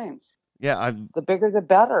red wines. Yeah, the bigger the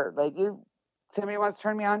better. Somebody wants to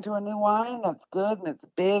turn me on to a new wine that's good and it's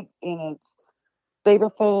big and it's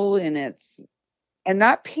flavorful and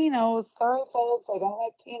not Pinots. Sorry, folks, I don't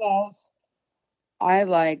like Pinots. I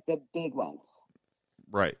like the big ones.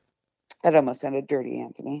 Right. That almost sounded dirty,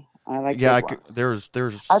 Anthony. I like big ones.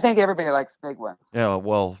 There's. I think everybody likes big ones. Yeah,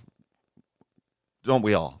 well, don't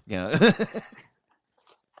we all? Yeah.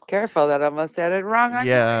 Careful, that almost sounded wrong.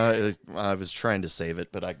 Yeah, I was trying to save it,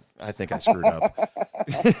 but I think I screwed up.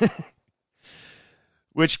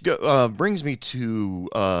 Which brings me to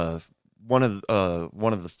one of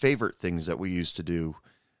the favorite things that we used to do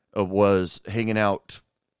was hanging out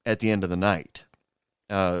at the end of the night.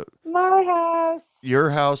 My house. Your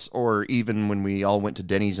house, or even when we all went to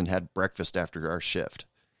Denny's and had breakfast after our shift.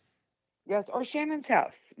 Yes, or Shannon's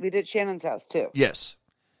house. We did Shannon's house too. Yes.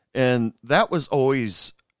 And that was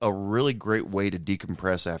always a really great way to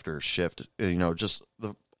decompress after a shift. You know, just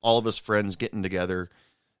all of us friends getting together,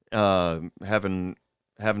 having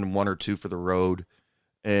having one or two for the road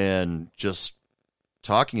and just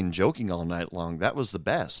talking and joking all night long. That was the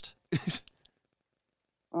best.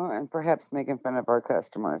 Well, and perhaps making fun of our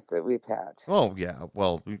customers that we've had. Oh yeah.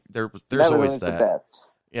 Well, there's That always was the that. best.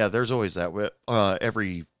 Yeah, there's always that.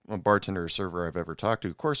 Every bartender or server I've ever talked to,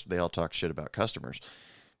 of course, they all talk shit about customers.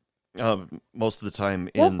 Most of the time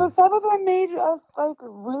Yes, in, but some of them made us like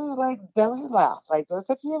really like belly laugh. Like there's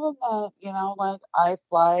a few of them that, like I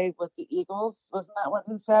fly with the Eagles. Wasn't that what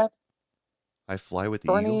he said? I fly with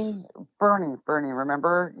the Eagles. Bernie,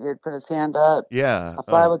 remember? He'd put his hand up. Yeah. I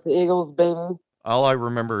fly with the Eagles, baby. All I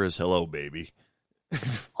remember is hello, baby.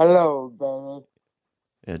 Hello, baby.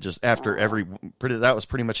 Yeah, just after that was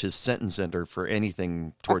pretty much his sentence ender for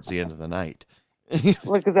anything towards the end of the night.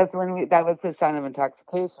 Well, because that's when that was his sign of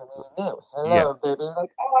intoxication. He knew. Hello, baby.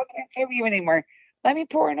 Like, oh, I can't serve you anymore. Let me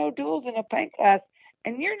pour an O'Doul's in a pint glass,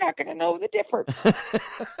 and you're not going to know the difference.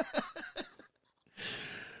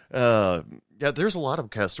 Yeah, there's a lot of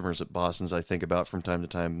customers at Boston's I think about from time to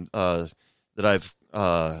time that I've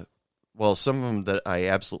some of them that I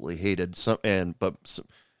absolutely hated, some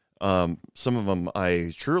of them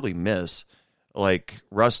I truly miss, like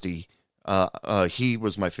Rusty. He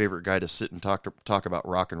was my favorite guy to sit and talk about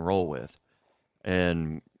rock and roll with,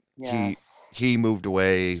 and Yes. he moved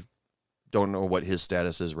away. Don't know what his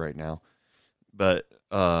status is right now, but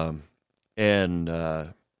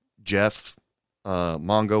Jeff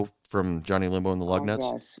Mongo from Johnny Limbo and the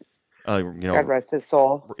Lugnuts. Yes. God rest his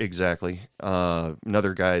soul. Exactly.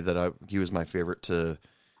 Another guy that he was my favorite to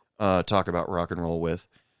talk about rock and roll with.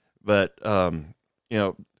 But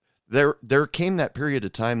there came that period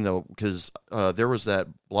of time though, because there was that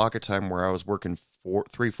block of time where I was working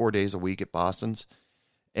 4 days a week at Boston's,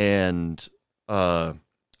 and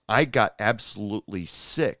I got absolutely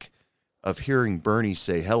sick of hearing Bernie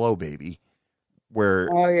say "hello, baby," where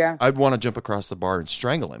I'd want to jump across the bar and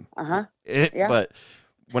strangle him. Yeah. But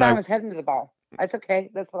when I was heading to the bar, that's okay.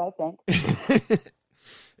 That's what I think.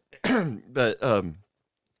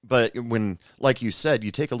 But when, like you said,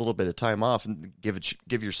 you take a little bit of time off and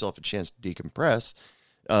give yourself a chance to decompress.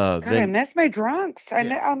 God, I miss my drunks. I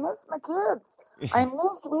miss my kids. I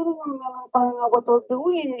miss waiting on them and finding out what they're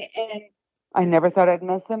doing. And I never thought I'd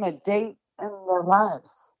miss them a day in their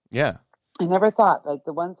lives. Yeah. I never thought, like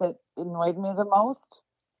the ones that annoyed me the most,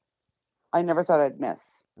 I never thought I'd miss.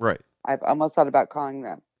 Right. I've almost thought about calling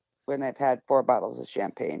them when I've had 4 bottles of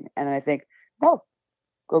champagne. And then I think, no,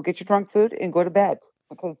 go get your drunk food and go to bed,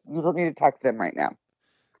 because you don't need to talk to them right now.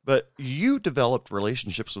 But you developed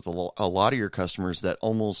relationships with a lot of your customers that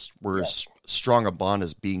almost were as strong a bond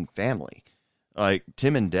as being family, like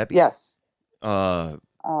Tim and Debbie. Yes. I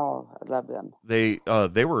love them. They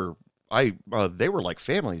were like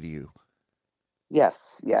family to you.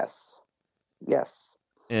 Yes.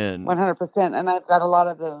 And 100%. And I've got a lot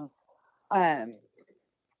of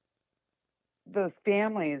those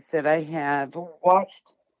families that I have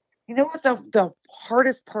watched. You know what the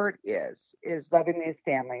hardest part is loving these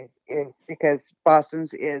families is because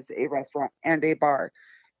Boston's is a restaurant and a bar.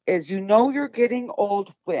 Is you're getting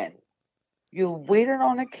old when you waited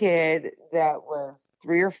on a kid that was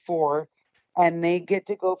 3 or 4 and they get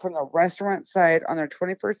to go from the restaurant side on their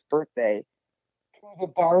 21st birthday to the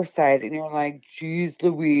bar side, and you're like, geez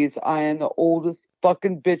Louise, I am the oldest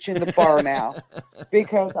fucking bitch in the bar now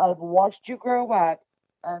because I've watched you grow up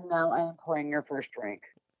and now I am pouring your first drink.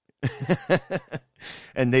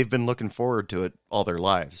 And they've been looking forward to it all their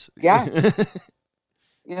lives. Yeah. They're 20.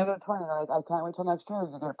 They're like, I can't wait till next year.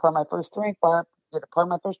 You're going to pour my first drink, Barb. You're going to pour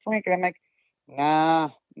my first drink. And I'm like, nah,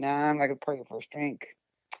 I'm not going to pour your first drink.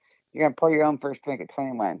 You're going to pour your own first drink at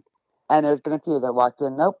 21. And there's been a few that walked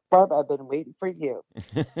in. Nope, Barb, I've been waiting for you.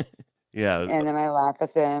 Yeah. And then I laugh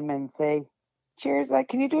at them and say, cheers. Like,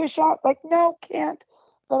 can you do a shot? Like, no, can't.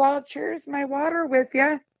 But I'll cheers my water with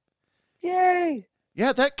you. Yay.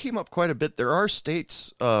 Yeah, that came up quite a bit. There are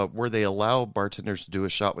states where they allow bartenders to do a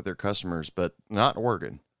shot with their customers, but not in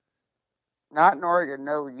Oregon. Not in Oregon.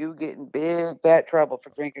 No, you get in big bad trouble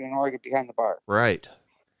for drinking in Oregon behind the bar. Right.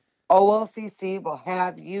 OLCC will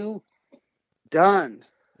have you done.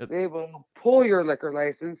 They will pull your liquor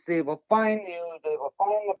license. They will fine you. They will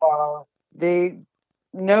fine the bar.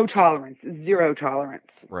 No tolerance, 0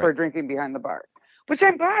 tolerance for drinking behind the bar. Which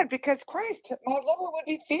I'm glad, because Christ, my liver would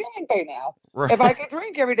be failing by now if I could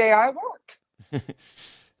drink every day I worked.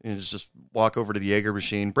 You just walk over to the Jaeger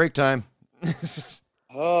machine. Break time.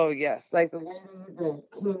 Oh, yes. Like the lady that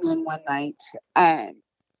came in one night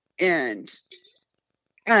and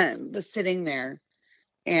was sitting there,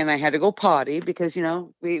 and I had to go potty because,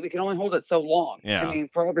 we can only hold it so long. Yeah. I mean,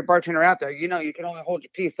 for every bartender out there, you can only hold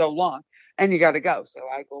your pee so long, and you got to go. So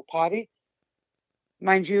I go potty.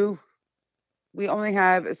 Mind you, we only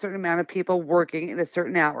have a certain amount of people working at a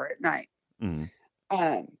certain hour at night. Mm.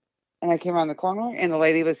 Um, and I came around the corner, and the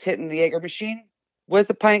lady was hitting the Jaeger machine with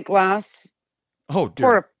a pint glass, Oh, poured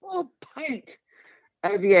dear. a full pint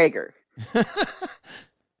of Jaeger.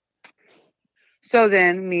 So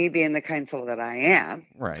then, me being the kind soul that I am,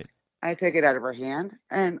 Right. I took it out of her hand,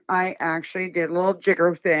 and I actually did a little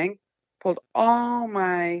jigger thing, pulled all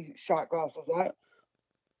my shot glasses out,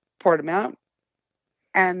 poured them out,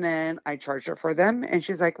 and then I charged her for them. And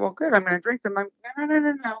she's like, "Well, good, I'm going to drink them." I'm,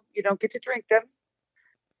 no, you don't get to drink them.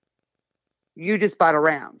 You just bought a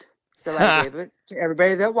round. So I gave it to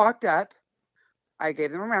everybody that walked up. I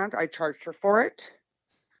gave them a round. I charged her for it.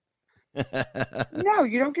 No,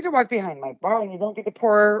 you don't get to walk behind my bar, and you don't get to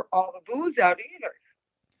pour all the booze out either.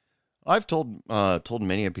 I've told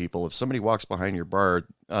many of people, if somebody walks behind your bar,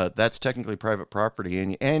 that's technically private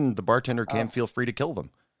property, and the bartender can feel free to kill them.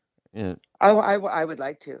 Yeah. Oh, I would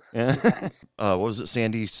like to. Yeah. What was it?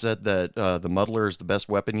 Sandy said that the muddler is the best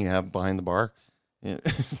weapon you have behind the bar. Yeah.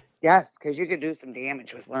 Yes, because you could do some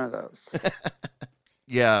damage with one of those.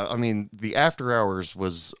 Yeah, I mean, the after hours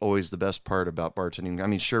was always the best part about bartending. I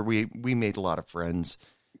mean, sure, we made a lot of friends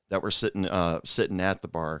that were sitting at the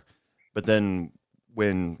bar, but then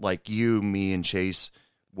when like you, me, and Chase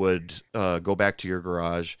would go back to your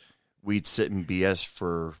garage, we'd sit and BS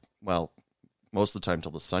for, well, most of the time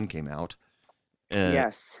till the sun came out. And,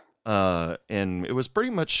 Yes. and it was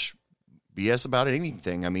pretty much BS about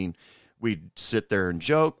anything. I mean, we'd sit there and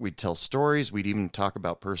joke, we'd tell stories, we'd even talk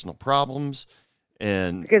about personal problems.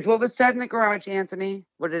 And Because what was said in the garage, Anthony,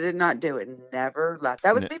 what it did not do, it never left.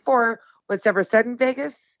 That was Ne- before what's ever said in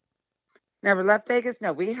Vegas. Never left Vegas.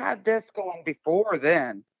 No, we had this going before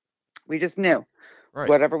then. We just knew right,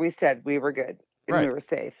 whatever we said, we were good and Right. we were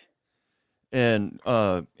safe. and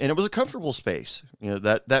it was a comfortable space. You know,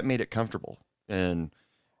 that made it comfortable, and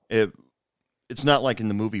it's not like in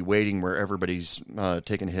the movie Waiting where everybody's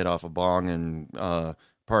taking a hit off a bong and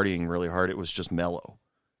partying really hard. It was just mellow,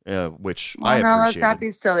 which I Well, no, let's appreciated. not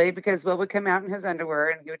be silly because Will would come out in his underwear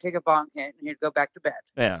and he would take a bong hit and he'd go back to bed.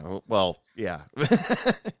 Yeah, well, yeah.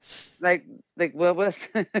 Like Will was.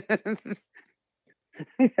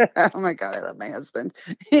 Oh my God, I love my husband.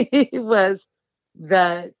 He was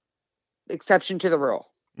the exception to the rule.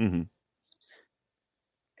 Hmm.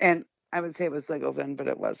 And I would say it was legal then, but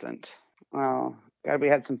it wasn't. Oh, God, we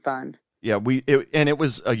had some fun. Yeah, it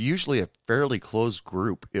was usually a fairly closed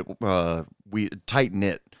group. We tight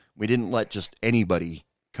knit. We didn't let just anybody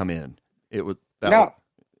come in. It was No.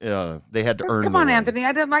 they had to earn. Come their on, way. Anthony.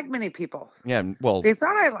 I didn't like many people. Yeah, well, They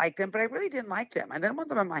thought I liked them, but I really didn't like them. I didn't want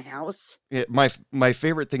them in my house. my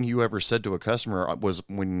favorite thing you ever said to a customer was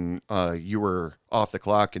when you were off the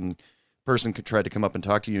clock and person tried to come up and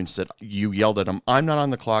talk to you and said you yelled at them, "I'm not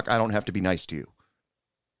on the clock. I don't have to be nice to you."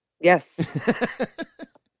 Yes.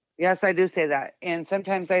 Yes, I do say that. And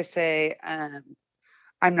sometimes I say,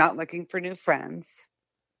 I'm not looking for new friends.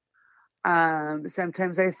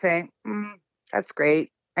 Sometimes I say, that's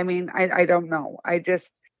great. I mean, I don't know. I just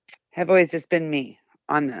have always just been me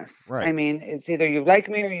on this. Right. I mean, it's either you like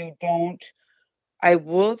me or you don't. I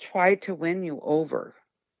will try to win you over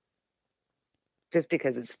just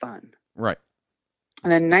because it's fun. Right.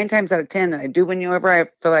 And then 9 times out of 10 that I do win you over, I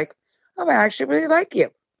feel like, oh, I actually really like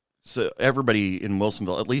you. So everybody in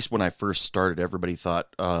Wilsonville, at least when I first started, everybody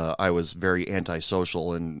thought I was very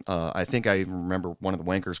antisocial, and I think I even remember one of the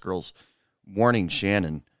Wankers girls warning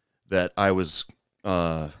Shannon that I was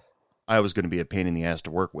going to be a pain in the ass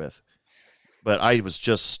to work with. But I was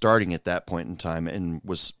just starting at that point in time, and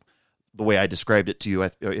was the way I described it to you,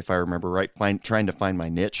 if I remember right, trying to find my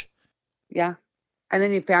niche. Yeah. And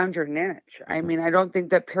then you found your niche. I mean, I don't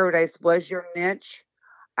think that Paradise was your niche.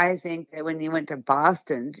 I think that when you went to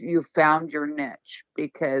Boston's, you found your niche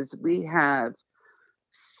because we have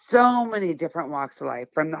so many different walks of life,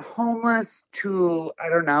 from the homeless to, I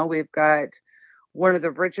don't know, we've got one of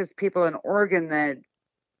the richest people in Oregon that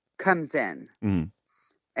comes in. Mm-hmm.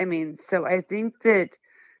 I mean, so I think that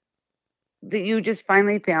you just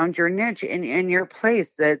finally found your niche in your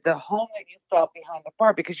place, the home that you felt behind the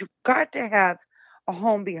bar, because you've got to have a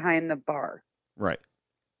home behind the bar. Right.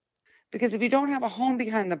 Because if you don't have a home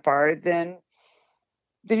behind the bar, then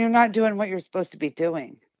you're not doing what you're supposed to be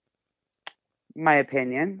doing. My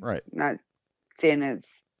opinion. Right. Not saying it's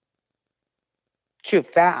true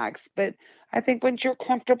facts, but I think once you're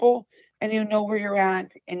comfortable and you know where you're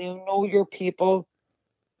at and you know your people,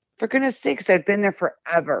 for goodness sakes, I've been there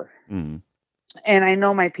forever. Mm-hmm. And I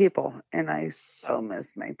know my people, and I so miss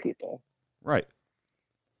my people. Right.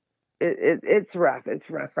 It's rough. It's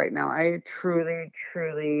rough right now. I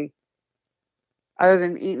truly, other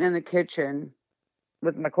than eating in the kitchen,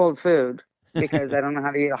 with my cold food because I don't know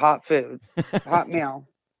how to eat a hot meal.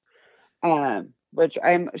 Which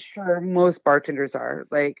I'm sure most bartenders are.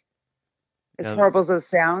 Like, as Yeah, horrible as it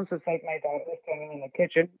sounds, it's like my daughter was standing in the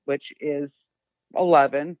kitchen, which is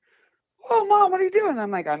 11. Oh, Mom, what are you doing?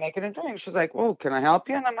 I'm like, I'm making a drink. She's like, well, can I help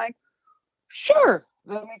you? And I'm like, sure.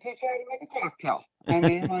 Let me teach you how to make a cocktail. I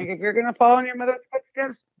mean, like, if you're going to follow in your mother's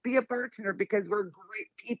footsteps, be a bartender because we're great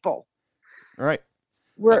people. right.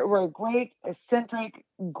 We're a great eccentric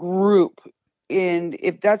group. And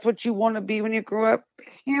if that's what you want to be when you grow up,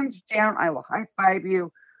 hands down, I will high five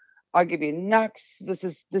you. I'll give you nuts.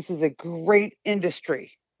 This is a great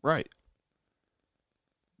industry. Right.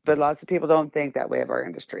 But lots of people don't think that way of our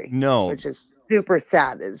industry. No. Which is super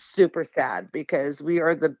sad. It's super sad because we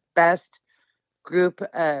are the best group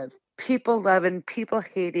of people loving, people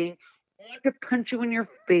hating, want to punch you in your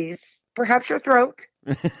face, perhaps your throat.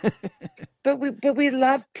 but we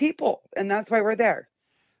love people, and that's why we're there.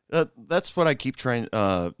 That's what I keep trying.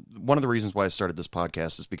 One of the reasons why I started this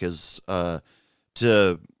podcast is because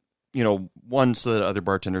to, one, so that other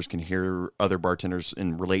bartenders can hear other bartenders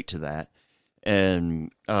and relate to that.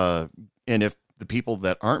 And if the people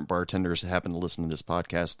that aren't bartenders happen to listen to this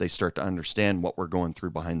podcast, they start to understand what we're going through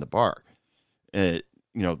behind the bar.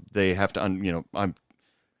 They have to, I'm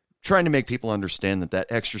trying to make people understand that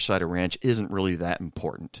extra side of ranch isn't really that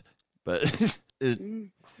important, but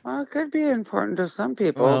well, it could be important to some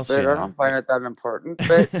people, Well, but I don't find it that important.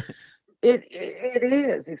 But it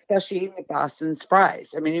is, especially in the Boston's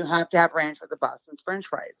fries. I mean, you have to have ranch with the Boston's French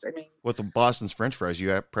fries. I mean, with the Boston's French fries,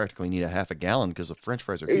 you practically need a half a gallon because the French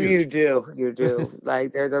fries are huge. You do.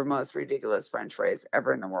 Like, they're the most ridiculous French fries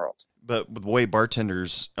ever in the world. But the way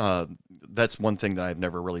bartenders, that's one thing that I've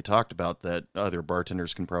never really talked about that other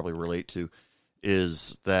bartenders can probably relate to,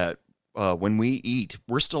 is that when we eat,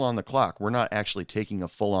 we're still on the clock. We're not actually taking a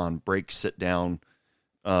full-on break, sit down,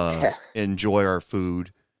 enjoy our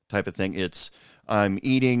food type of thing. It's, I'm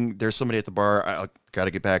eating, there's somebody at the bar, I got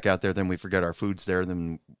to get back out there, then we forget our food's there,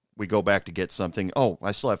 then we go back to get something. Oh,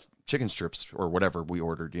 I still have chicken strips or whatever we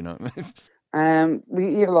ordered, We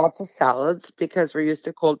eat lots of salads because we're used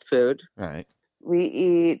to cold food. Right. We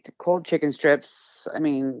eat cold chicken strips. I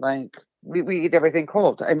mean, like, we eat everything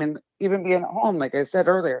cold. I mean, even being at home, like I said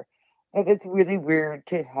earlier, like, it's really weird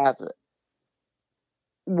to have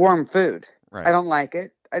warm food. Right. I don't like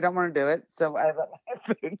it. I don't want to do it. So I let my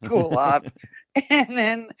food cool off, and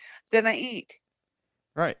then I eat.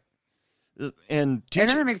 Right. And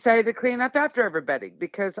I'm excited to clean up after everybody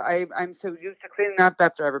because I'm so used to cleaning up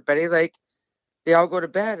after everybody. Like, they all go to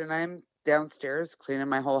bed and I'm downstairs cleaning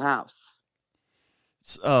my whole house.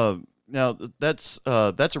 Now that's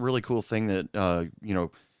a really cool thing that,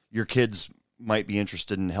 your kids might be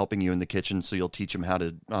interested in helping you in the kitchen. So you'll teach them how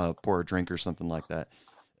to pour a drink or something like that.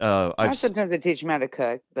 Sometimes I teach them how to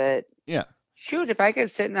cook, but yeah, shoot, if I could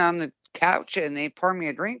sit on the couch and they pour me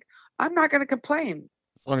a drink, I'm not going to complain.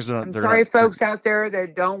 As long as they're not, I'm sorry, folks out there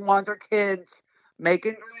that don't want their kids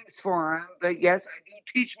making drinks for them, but yes, I do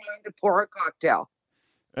teach mine to pour a cocktail.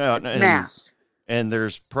 Mass. And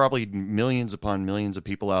there's probably millions upon millions of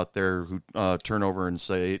people out there who turn over and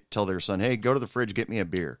tell their son, "Hey, go to the fridge, get me a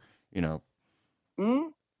beer."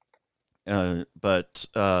 But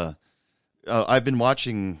I've been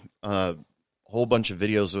watching a whole bunch of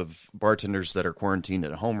videos of bartenders that are quarantined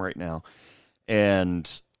at home right now,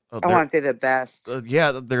 and I want to be the best.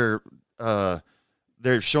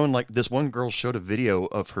 They're showing, like, this one girl showed a video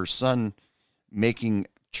of her son making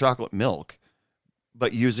chocolate milk,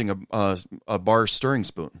 but using a bar stirring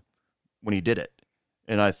spoon when he did it.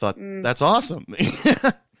 And I thought, that's awesome.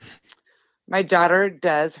 My daughter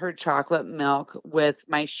does her chocolate milk with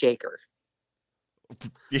my shaker.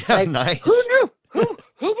 Yeah, like, nice. Who knew? Who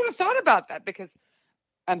would have thought about that? Because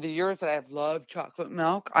the years that I've loved chocolate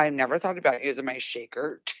milk, I never thought about using my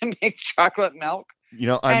shaker to make chocolate milk.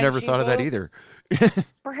 I've never thought of that either.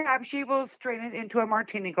 Perhaps she will strain it into a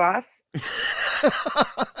martini glass.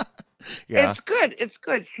 Yeah. It's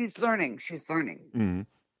good. She's learning. Mm-hmm.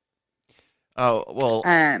 Oh, well,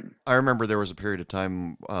 I remember there was a period of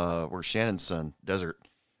time where Shannon's son, Desert,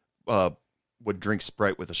 would drink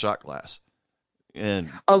Sprite with a shot glass.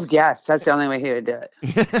 And oh, yes, that's the only way he would do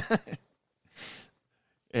it.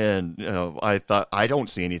 And, I thought, I don't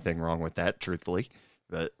see anything wrong with that, truthfully.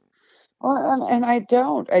 But well, and I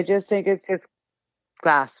don't. I just think it's just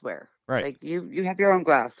glassware. Right. Like, you have your own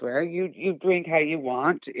glassware. You drink how you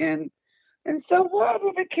want. And so what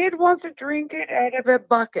if a kid wants to drink it out of a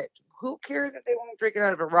bucket? Who cares if they want to drink it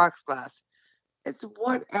out of a rocks glass? It's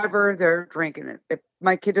whatever they're drinking it. If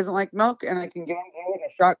my kid doesn't like milk and I can get them to do it in a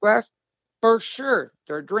shot glass, for sure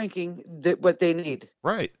they're drinking what they need.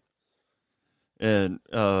 Right. And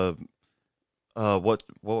what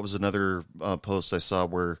was another post I saw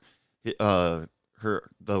where the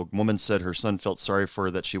woman said her son felt sorry for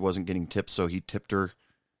her that she wasn't getting tips, so he tipped her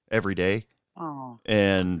every day. Oh.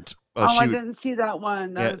 And I didn't see that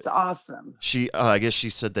one. That was awesome. She I guess she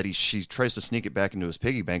said that she tries to sneak it back into his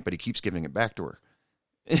piggy bank, but he keeps giving it back to her.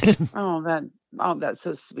 That's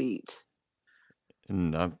so sweet.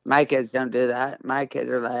 And my kids don't do that. My kids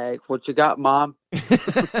are like, "What you got, Mom?"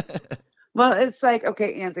 Well, it's like,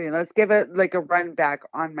 okay, Anthony, let's give it like a run back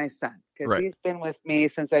on my son, because he's been with me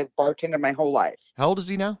since I've bartended my whole life. How old is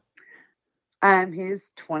he now?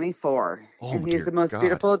 He's 24, and he's the most God.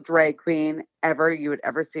 beautiful drag queen ever you would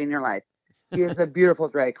ever see in your life. He is a beautiful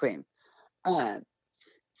drag queen.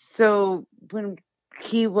 So when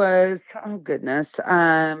he was, 5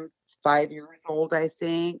 years old, I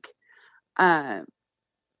think,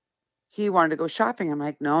 he wanted to go shopping. I'm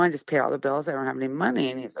like, no, I just paid all the bills. I don't have any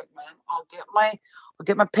money. And he's like, Mom, I'll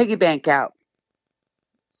get my piggy bank out.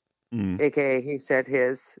 AKA, he said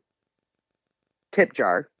his tip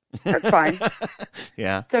jar. That's fine.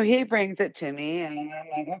 Yeah. So he brings it to me, and I'm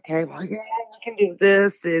like, okay, well, yeah, we can do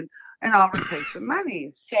this, and I'll replace the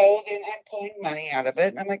money. So then I'm pulling money out of it,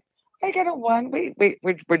 and I'm like, I got a one. Wait,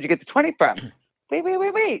 where'd you get the 20 from?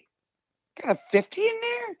 Wait. Got a 50 in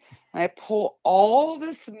there? And I pull all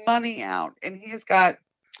this money out, and he's got,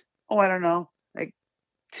 I don't know, like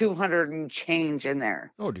 200 and change in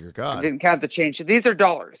there. Oh, dear God. I didn't count the change. These are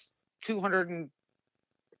dollars, 200 and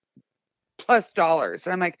plus dollars.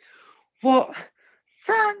 And I'm like, well,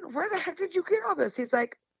 son, where the heck did you get all this? He's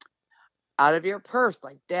like, out of your purse,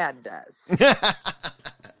 like Dad does.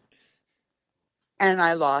 And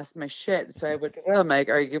I lost my shit. So I went to him, I'm like,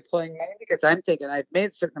 are you pulling money? Because I'm thinking I've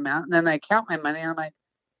made a certain amount. And then I count my money, and I'm like,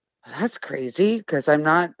 that's crazy, because I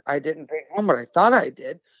didn't bring home what I thought I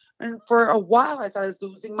did. And for a while, I thought I was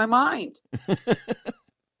losing my mind.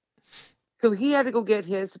 So he had to go get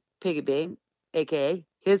his piggy bank, AKA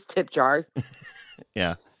his tip jar.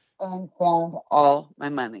 Yeah. And found all my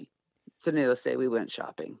money. So needless to say, we went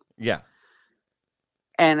shopping. Yeah.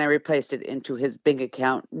 And I replaced it into his bank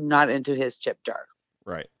account, not into his chip jar.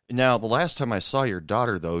 Right. Now, the last time I saw your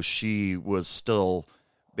daughter, though, she was still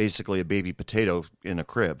basically a baby potato in a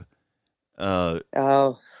crib.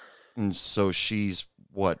 Oh. And so she's,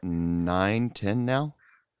 what, 9, 10 now?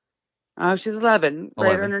 Oh, she's 11, 11.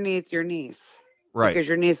 Right underneath your niece. Right. Because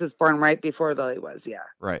your niece was born right before Lily was, yeah.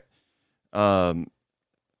 Right.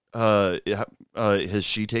 Has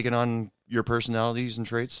she taken on your personalities and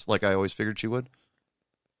traits like I always figured she would?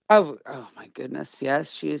 Oh my goodness,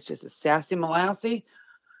 yes. She's just a sassy molassy.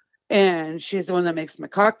 And she's the one that makes my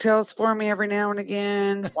cocktails for me every now and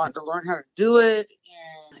again, wanting to learn how to do it.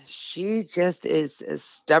 And she just is as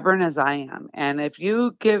stubborn as I am. And if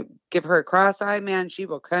you give her a cross eye, man, she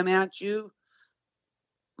will come at you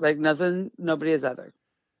like nobody is other.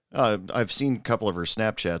 I've seen a couple of her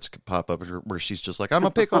Snapchats pop up where she's just like, I'm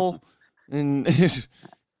a pickle. And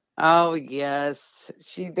oh, yes.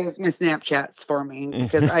 She does my Snapchats for me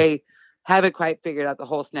because I haven't quite figured out the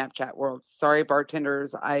whole Snapchat world. Sorry,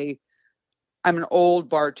 bartenders. I'm an old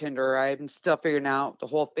bartender. I'm still figuring out the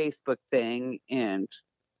whole Facebook thing and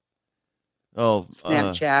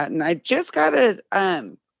Snapchat. And I just got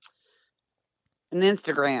an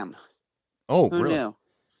Instagram. Oh, Who really? knew?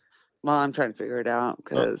 Well, I'm trying to figure it out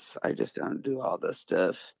because I just don't do all this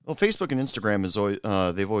stuff. Well, Facebook and Instagram is always,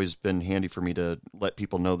 they've always been handy for me to let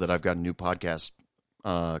people know that I've got a new podcast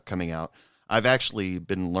coming out. I've actually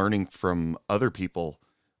been learning from other people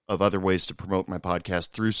of other ways to promote my podcast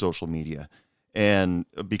through social media. And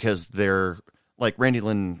because they're like Randy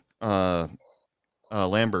Lynn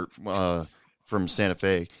Lambert from Santa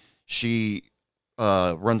Fe, she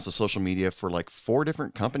runs the social media for like 4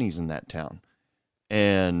 different companies in that town.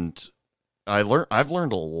 And I've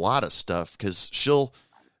learned a lot of stuff because she'll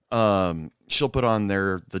put on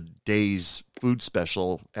there the day's food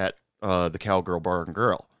special at the Cowgirl Bar and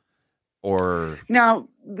Grill. Or now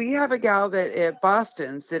we have a gal that at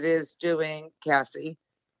Boston's that is doing Cassie.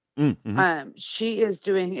 Mm-hmm. She is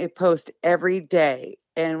doing a post every day,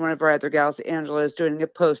 and one of our other gals, Angela, is doing a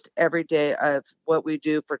post every day of what we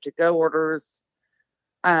do for to-go orders.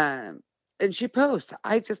 And she posts.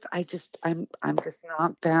 I'm just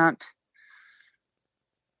not that.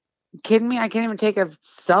 Kidding me? I can't even take a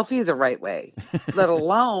selfie the right way, let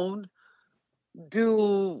alone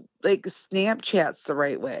do like Snapchats the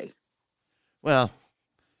right way. Well,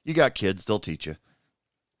 you got kids; they'll teach you.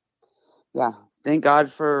 Yeah, thank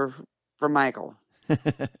God for Michael.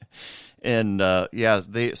 And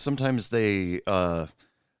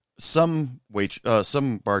some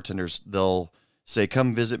bartenders they'll say,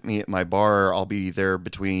 come visit me at my bar. I'll be there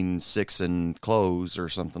between 6 and close or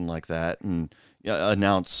something like that, and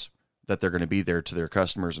announce that they're going to be there to their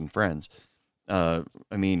customers and friends. I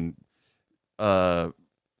mean,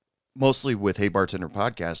 mostly with Hey Bartender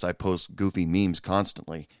podcast, I post goofy memes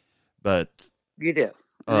constantly, but you do.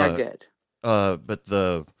 They're good. But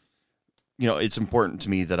it's important to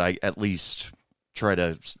me that I at least try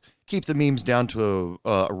to keep the memes down to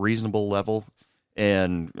a reasonable level,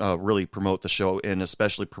 and really promote the show, and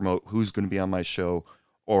especially promote who's going to be on my show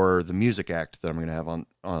or the music act that I'm going to have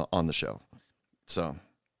on the show. So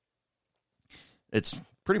it's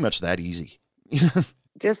pretty much that easy.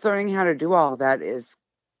 Just learning how to do all of that is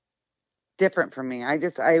different for me. I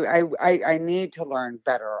need to learn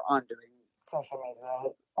better on doing social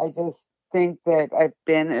media. I just think that I've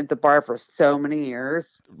been at the bar for so many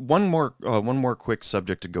years. One more quick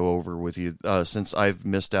subject to go over with you, since I've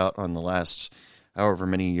missed out on the last however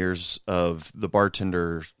many years of the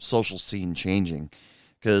bartender social scene changing,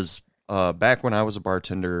 because back when I was a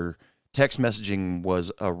bartender, text messaging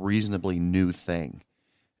was a reasonably new thing.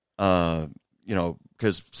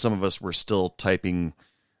 Because some of us were still typing,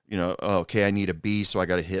 okay, I need a B, so I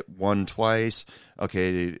got to hit 1 twice.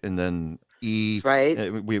 Okay, and then E.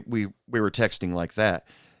 Right. We were texting like that.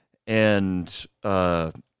 And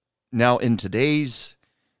now in today's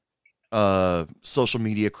social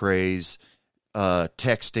media craze,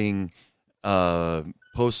 texting,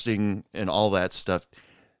 posting, and all that stuff,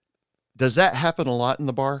 does that happen a lot in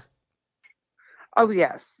the bar? Oh,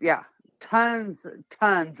 yes. Yeah. Tons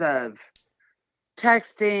of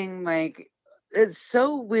texting. Like, it's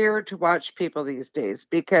so weird to watch people these days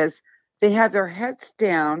because they have their heads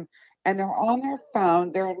down and they're on their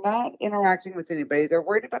phone. They're not interacting with anybody. They're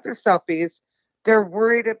worried about their selfies. They're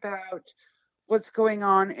worried about what's going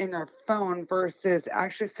on in their phone versus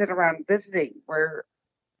actually sit around visiting. Where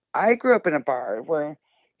I grew up in a bar where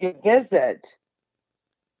you visit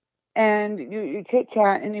and you chit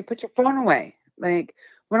chat and you put your phone away. Like,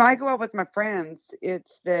 when I go out with my friends,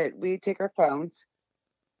 it's that we take our phones,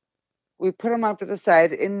 we put them off to the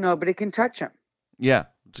side, and nobody can touch them. Yeah,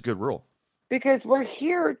 it's a good rule. Because we're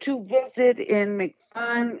here to visit and make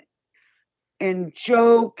fun and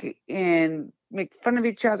joke and make fun of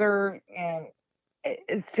each other. And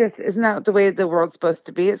it's not the way the world's supposed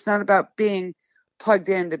to be. It's not about being plugged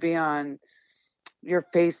in to be on your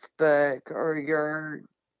Facebook or your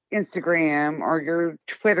Instagram or your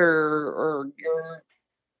Twitter or your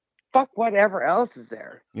fuck whatever else is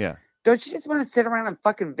there. Yeah. Don't you just want to sit around and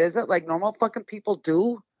fucking visit like normal fucking people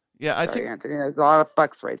do? Yeah, I think, Anthony, there's a lot of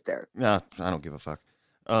fucks right there. Yeah, I don't give a fuck.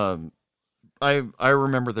 I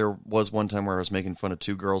remember there was one time where I was making fun of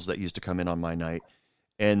 2 girls that used to come in on my night,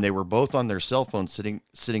 and they were both on their cell phones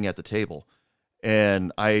sitting at the table.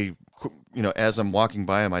 And I, as I'm walking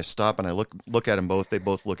by them, I stop and I look at them both. They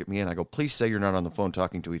both look at me and I go, "Please say you're not on the phone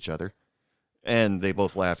talking to each other." And they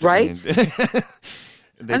both laughed right? at me.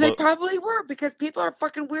 They probably were, because people are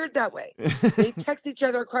fucking weird that way. They text each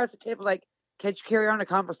other across the table like, "Can't you carry on a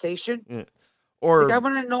conversation?" Yeah. Or like, I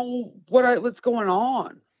want to know what's going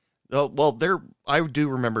on. Well, I do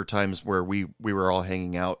remember times where we were all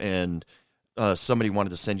hanging out and somebody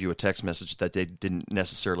wanted to send you a text message that they didn't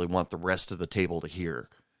necessarily want the rest of the table to hear.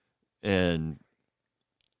 And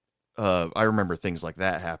I remember things like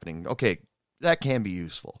that happening. Okay, that can be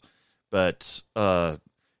useful. But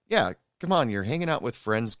yeah, come on, you're hanging out with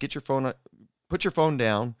friends. Get your phone, put your phone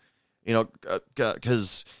down.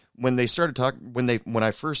 Because when they started talking, when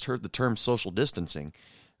I first heard the term social distancing,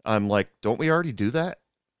 I'm like, don't we already do that?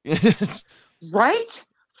 Right?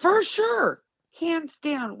 For sure. Hands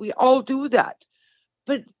down. We all do that.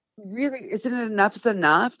 But really, isn't it enough is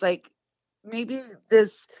enough? Like, maybe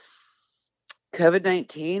this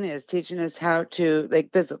COVID-19 is teaching us how to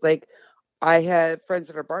visit. Like, I have friends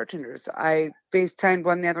that are bartenders. I FaceTimed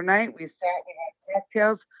one the other night. We had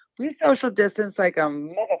cocktails. We social distanced like a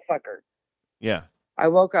motherfucker. Yeah. I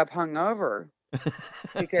woke up hungover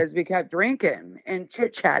because we kept drinking and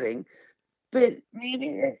chit-chatting. But maybe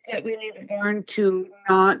it's that we need to learn to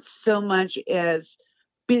not so much as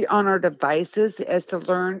be on our devices as to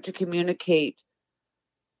learn to communicate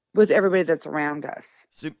with everybody that's around us.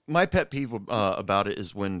 See, my pet peeve about it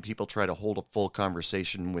is when people try to hold a full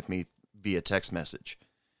conversation with me via text message.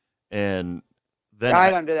 And then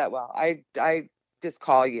I don't do that well. I just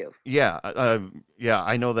call you. Yeah. Yeah,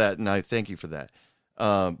 I know that. And I thank you for that.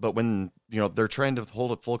 But when, they're trying to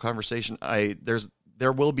hold a full conversation,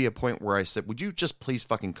 there will be a point where I said, would you just please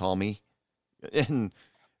fucking call me? And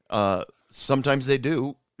sometimes they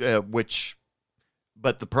do, but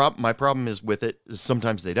my problem is with it is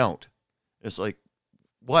sometimes they don't. It's like,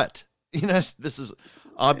 what? This is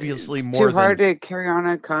obviously It's more too hard than to carry on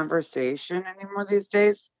a conversation anymore these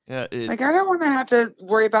days. yeah. Like, I don't want to have to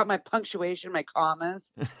worry about my punctuation, my commas,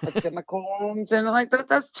 my semicolons, and like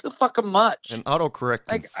that's too fucking much. And autocorrect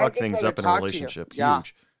can Like, I fuck just things wanna up in a talk to you. relationship. Yeah.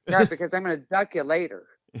 Huge. Yeah, because I'm gonna duck you later.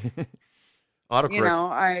 Autocorrect. You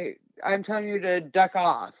know, I'm telling you to duck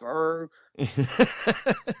off, or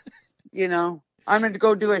you know, I'm gonna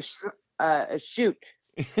go do a shoot.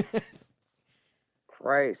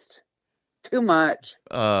 Christ, too much.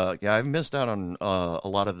 Yeah, I've missed out on a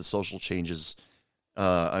lot of the social changes.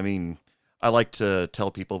 I mean, I like to tell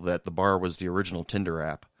people that the bar was the original Tinder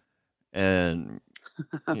app, and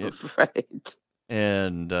Right.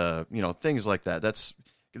 and you know, things like that.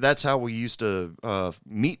 That's how we used to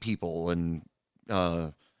meet people and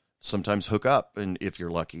sometimes hook up, and if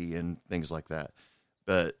you're lucky, and things like that.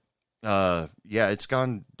 But yeah, it's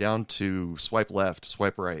gone down to swipe left,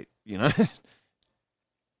 swipe right. You know.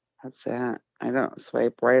 That's that. I don't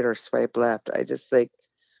swipe right or swipe left. I just like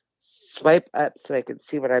swipe up so I can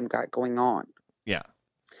see what I've got going on. Yeah.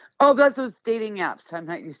 Oh, that's those dating apps. I'm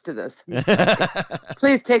not used to this.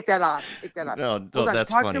 Please take that off. Take that off. No, Hold no, on,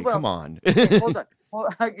 that's talk to funny. Will. Come on. Okay, hold on. Well,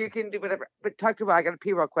 you can do whatever. But talk to Will. I got to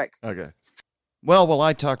pee real quick. Okay. Well, while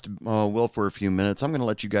I talked to Will for a few minutes, I'm going to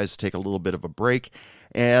let you guys take a little bit of a break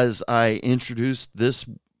as I introduce this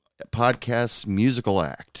podcast's musical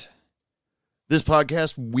act. This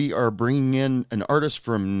podcast, we are bringing in an artist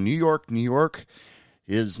from New York, New York.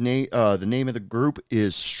 His name, the name of the group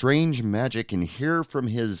is Strange Magic, and here from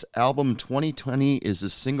his album 2020 is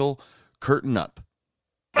his single "Curtain Up."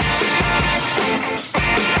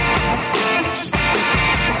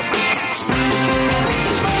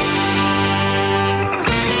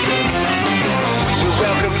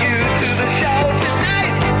 Welcome you to the show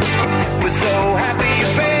tonight. We're so happy you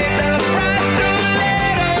paid the price to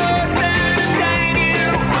let us entertain you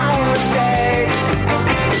on the stage.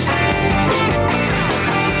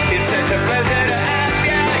 It's such a pleasure to have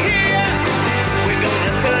you here. We're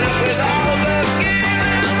gonna turn up with all the gear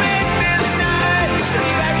and make this night a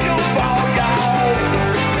special for y'all.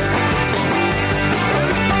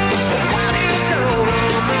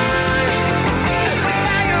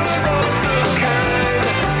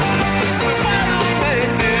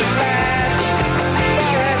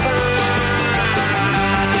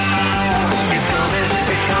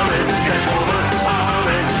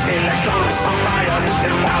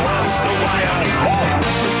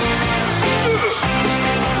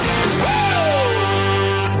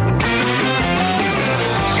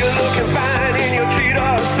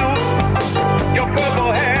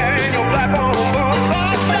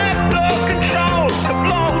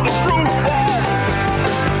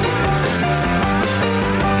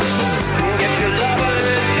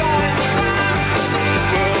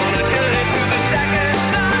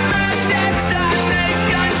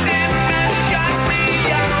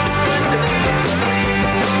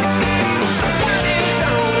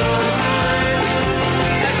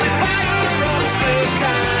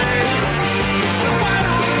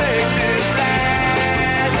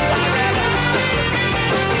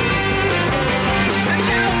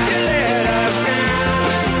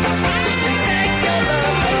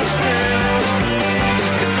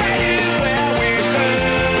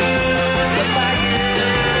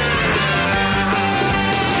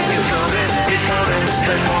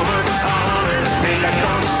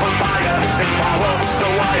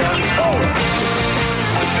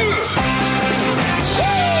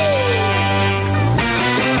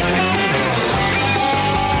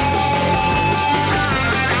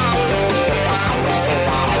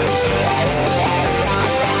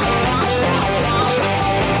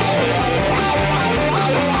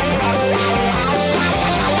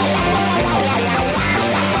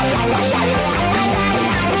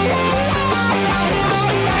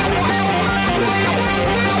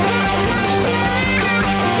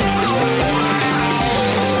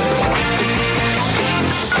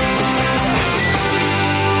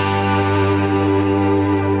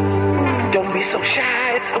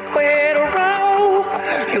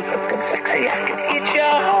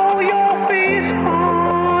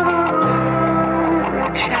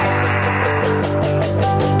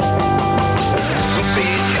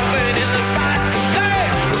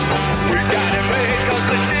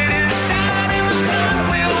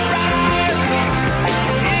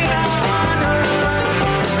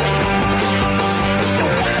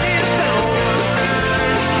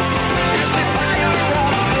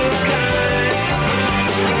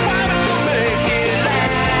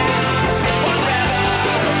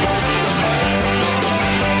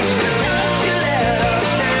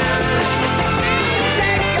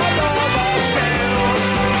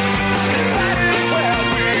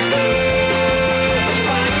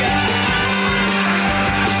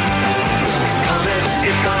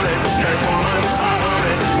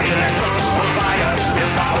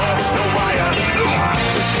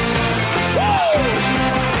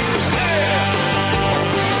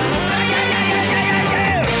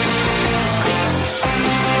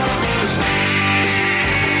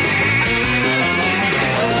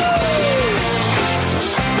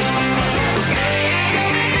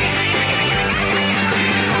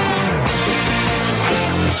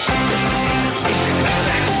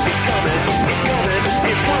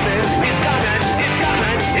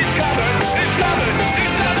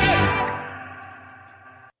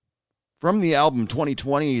 From the album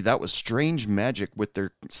 2020, that was Strange Magic with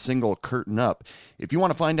their single Curtain Up. If you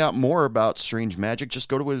want to find out more about Strange Magic, just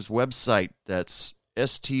go to his website. That's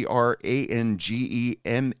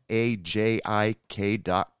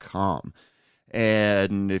STRANGEMAJIK.com.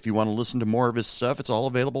 And if you want to listen to more of his stuff, it's all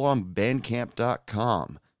available on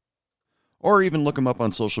Bandcamp.com. Or even look him up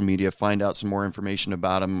on social media, find out some more information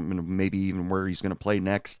about him, and maybe even where he's going to play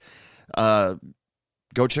next. Go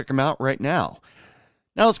check him out right now.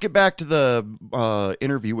 Now let's get back to the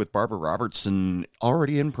interview with Barbara Robertson,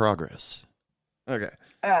 already in progress. Okay.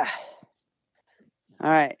 All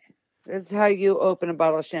right. This is how you open a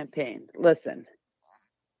bottle of champagne. Listen.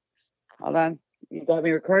 Hold on. You got me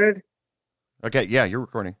recorded? Okay, yeah, you're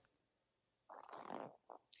recording.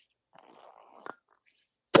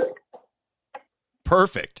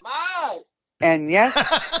 Perfect. And yes,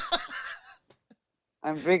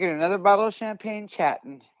 I'm drinking another bottle of champagne,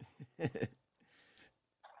 chatting.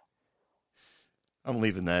 I'm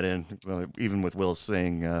leaving that in, even with Will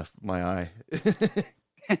saying my eye.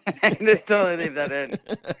 Just totally leave that in.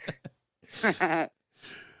 Right.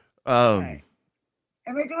 Am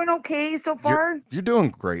I doing okay so far? You're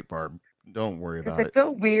doing great, Barb. Don't worry about I it.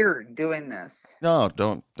 feel weird doing this. No,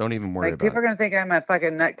 don't even worry Like, about people are it. going to think I'm a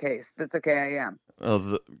fucking nutcase. That's okay, I am.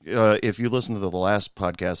 If you listen to the last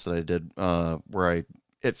podcast that I did, where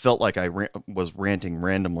it felt like I was ranting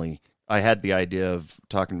randomly, I had the idea of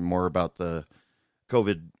talking more about the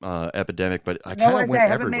COVID epidemic, but I kind of went I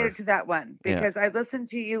haven't everywhere. made it to that one because I listen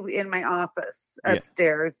to you in my office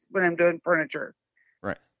upstairs when I'm doing furniture.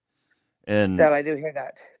 Right. And so I do hear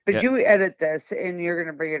that. But you edit this and you're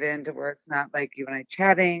going to bring it in to where it's not like you and I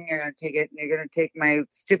chatting. You're going to take it and you're going to take my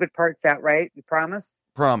stupid parts out, right? You promise?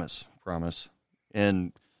 Promise.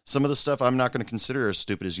 And some of the stuff I'm not going to consider as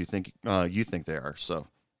stupid as you think they are. So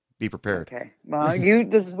be prepared. Okay. Well,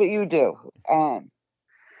 this is what you do. Oh,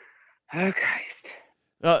 Christ.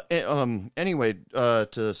 Anyway,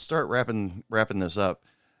 to start wrapping this up,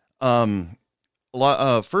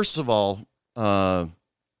 first of all,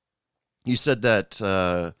 you said that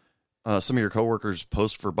some of your coworkers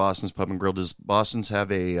post for Boston's Pub and Grill. Does Boston's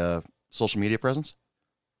have a social media presence?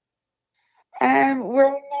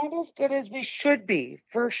 We're not as good as we should be,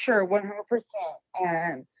 for sure,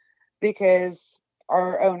 100%. Because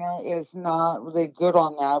our owner is not really good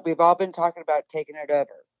on that. We've all been talking about taking it over.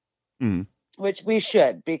 Mm-hmm. Which we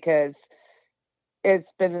should, because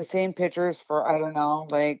it's been the same pictures for, I don't know,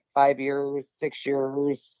 like 5 years, 6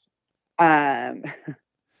 years. I'm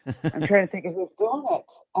trying to think of who's doing it.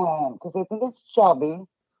 Because I think it's Shelby.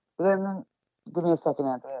 But then, give me a second,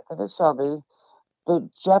 Anthony. I think it's Shelby.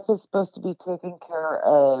 But Jeff is supposed to be taking care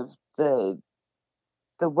of the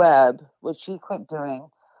web, which he quit doing.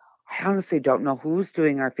 I honestly don't know who's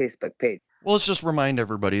doing our Facebook page. Well, let's just remind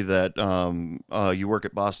everybody that you work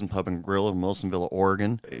at Boston Pub and Grill in Wilsonville,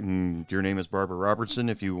 Oregon. And your name is Barbara Robertson.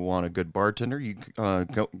 If you want a good bartender, you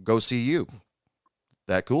go see you.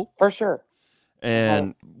 That cool? For sure.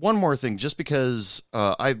 And one more thing, just because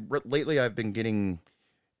lately I've been getting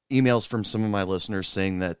emails from some of my listeners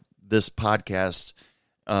saying that this podcast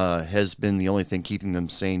has been the only thing keeping them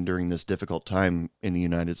sane during this difficult time in the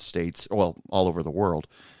United States, well, all over the world.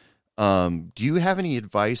 Do you have any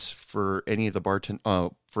advice for any of the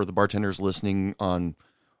bartenders listening on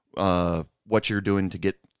what you're doing to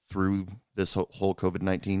get through this whole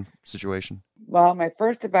COVID-19 situation? Well, my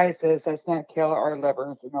first advice is let's not kill our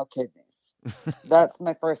livers and our kidneys. That's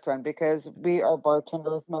my first one, because we are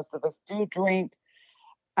bartenders. Most of us do drink.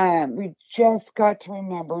 We just got to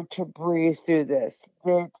remember to breathe through this.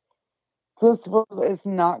 That this world is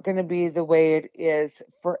not going to be the way it is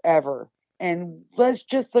forever. And let's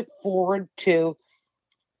just look forward to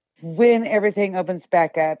when everything opens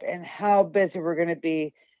back up and how busy we're going to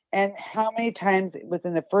be and how many times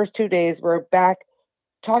within the first 2 days we're back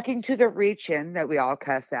talking to the reach-in that we all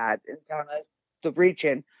cuss at and telling us the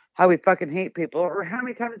reach-in how we fucking hate people, or how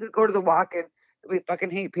many times we go to the walk-in that we fucking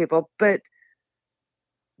hate people. But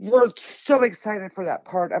we're so excited for that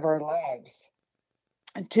part of our lives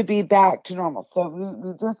to be back to normal. So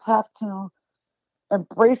we just have to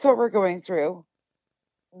embrace what we're going through,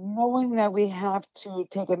 knowing that we have to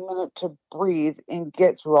take a minute to breathe and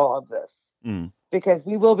get through all of this, because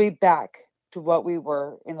we will be back to what we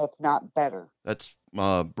were, and if not better. That's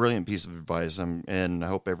a brilliant piece of advice, and I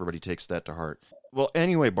hope everybody takes that to heart. Well,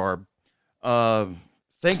 anyway, Barb,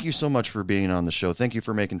 thank you so much for being on the show. Thank you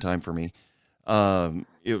for making time for me.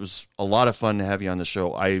 It was a lot of fun to have you on the show.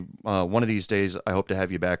 One of these days, I hope to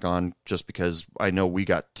have you back on, just because I know we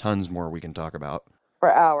got tons more we can talk about.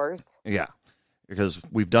 For hours. Yeah, because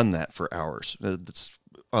we've done that for hours. That's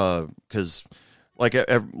because like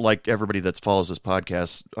everybody that follows this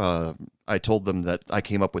podcast, I told them that I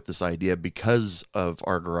came up with this idea because of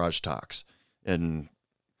our garage talks, and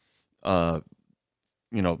I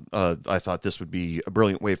thought this would be a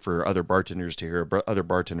brilliant way for other bartenders to hear other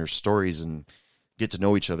bartenders' stories and get to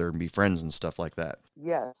know each other and be friends and stuff like that.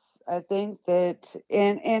 Yes, I think that,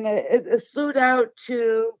 and it slewed out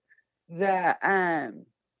to the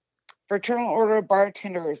Fraternal Order of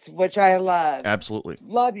Bartenders, which I love. Absolutely.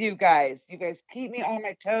 Love you guys. You guys keep me on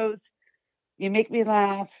my toes. You make me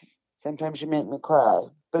laugh. Sometimes you make me cry.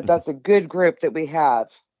 But that's a good group that we have.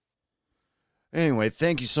 Anyway,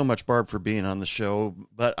 thank you so much, Barb, for being on the show.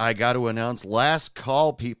 But I got to announce, last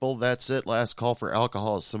call, people. That's it. Last call for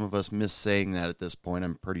alcohol. Some of us miss saying that at this point,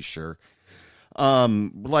 I'm pretty sure.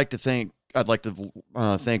 I'd like to thank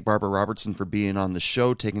Barbara Robertson for being on the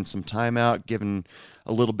show, taking some time out, giving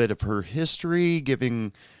a little bit of her history,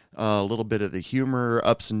 giving a little bit of the humor,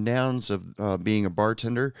 ups and downs of being a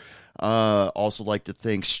bartender. Also like to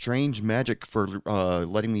thank Strange Magic for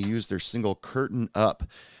letting me use their single Curtain Up.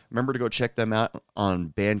 Remember to go check them out on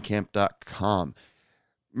bandcamp.com.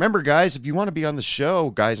 Remember, guys, if you want to be on the show,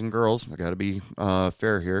 guys and girls, I got to be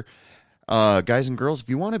fair here. Guys and girls, if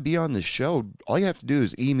you want to be on the show, all you have to do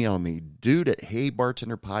is email me,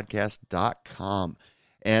 dude@heybartenderpodcast.com,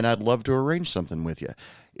 and I'd love to arrange something with you.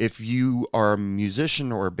 If you are a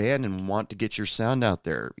musician or a band and want to get your sound out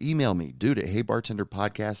there, email me,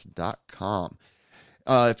 dude@heybartenderpodcast.com.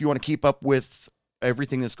 If you want to keep up with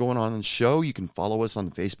everything that's going on in the show, you can follow us on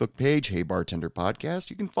the Facebook page, Hey Bartender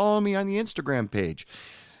Podcast. You can follow me on the Instagram page,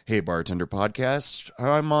 Hey Bartender Podcast.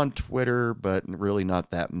 I'm on Twitter, but really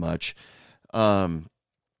not that much. But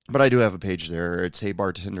I do have a page there. It's Hey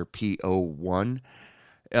Bartender PO1.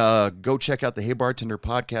 Go check out the Hey Bartender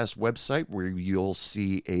Podcast website, where you'll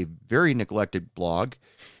see a very neglected blog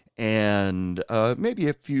and maybe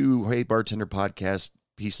a few Hey Bartender Podcast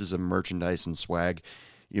pieces of merchandise and swag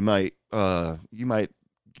you might kind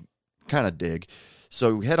of dig.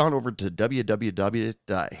 So head on over to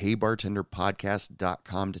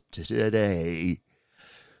www.heybartenderpodcast.com today.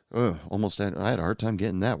 I had a hard time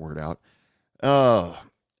getting that word out. I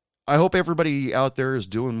hope everybody out there is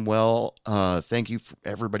doing well. Thank you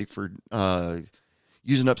everybody for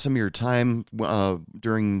using up some of your time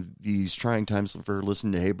during these trying times for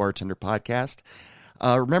listening to Hey Bartender Podcast.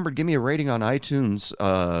 Remember, give me a rating on iTunes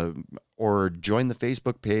or join the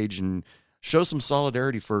Facebook page and show some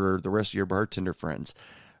solidarity for the rest of your bartender friends.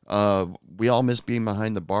 We all miss being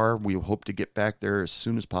behind the bar. We hope to get back there as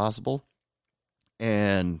soon as possible.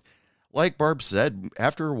 And like Barb said,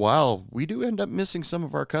 after a while, we do end up missing some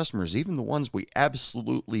of our customers, even the ones we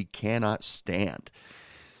absolutely cannot stand.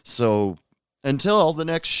 So until the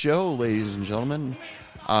next show, ladies and gentlemen,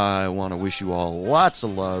 I want to wish you all lots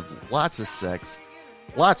of love, lots of sex,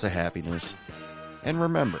 lots of happiness. And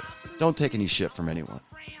remember, don't take any shit from anyone.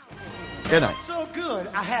 Good night. So good,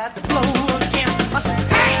 I had to blow again. I said,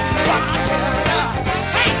 hey, bartender.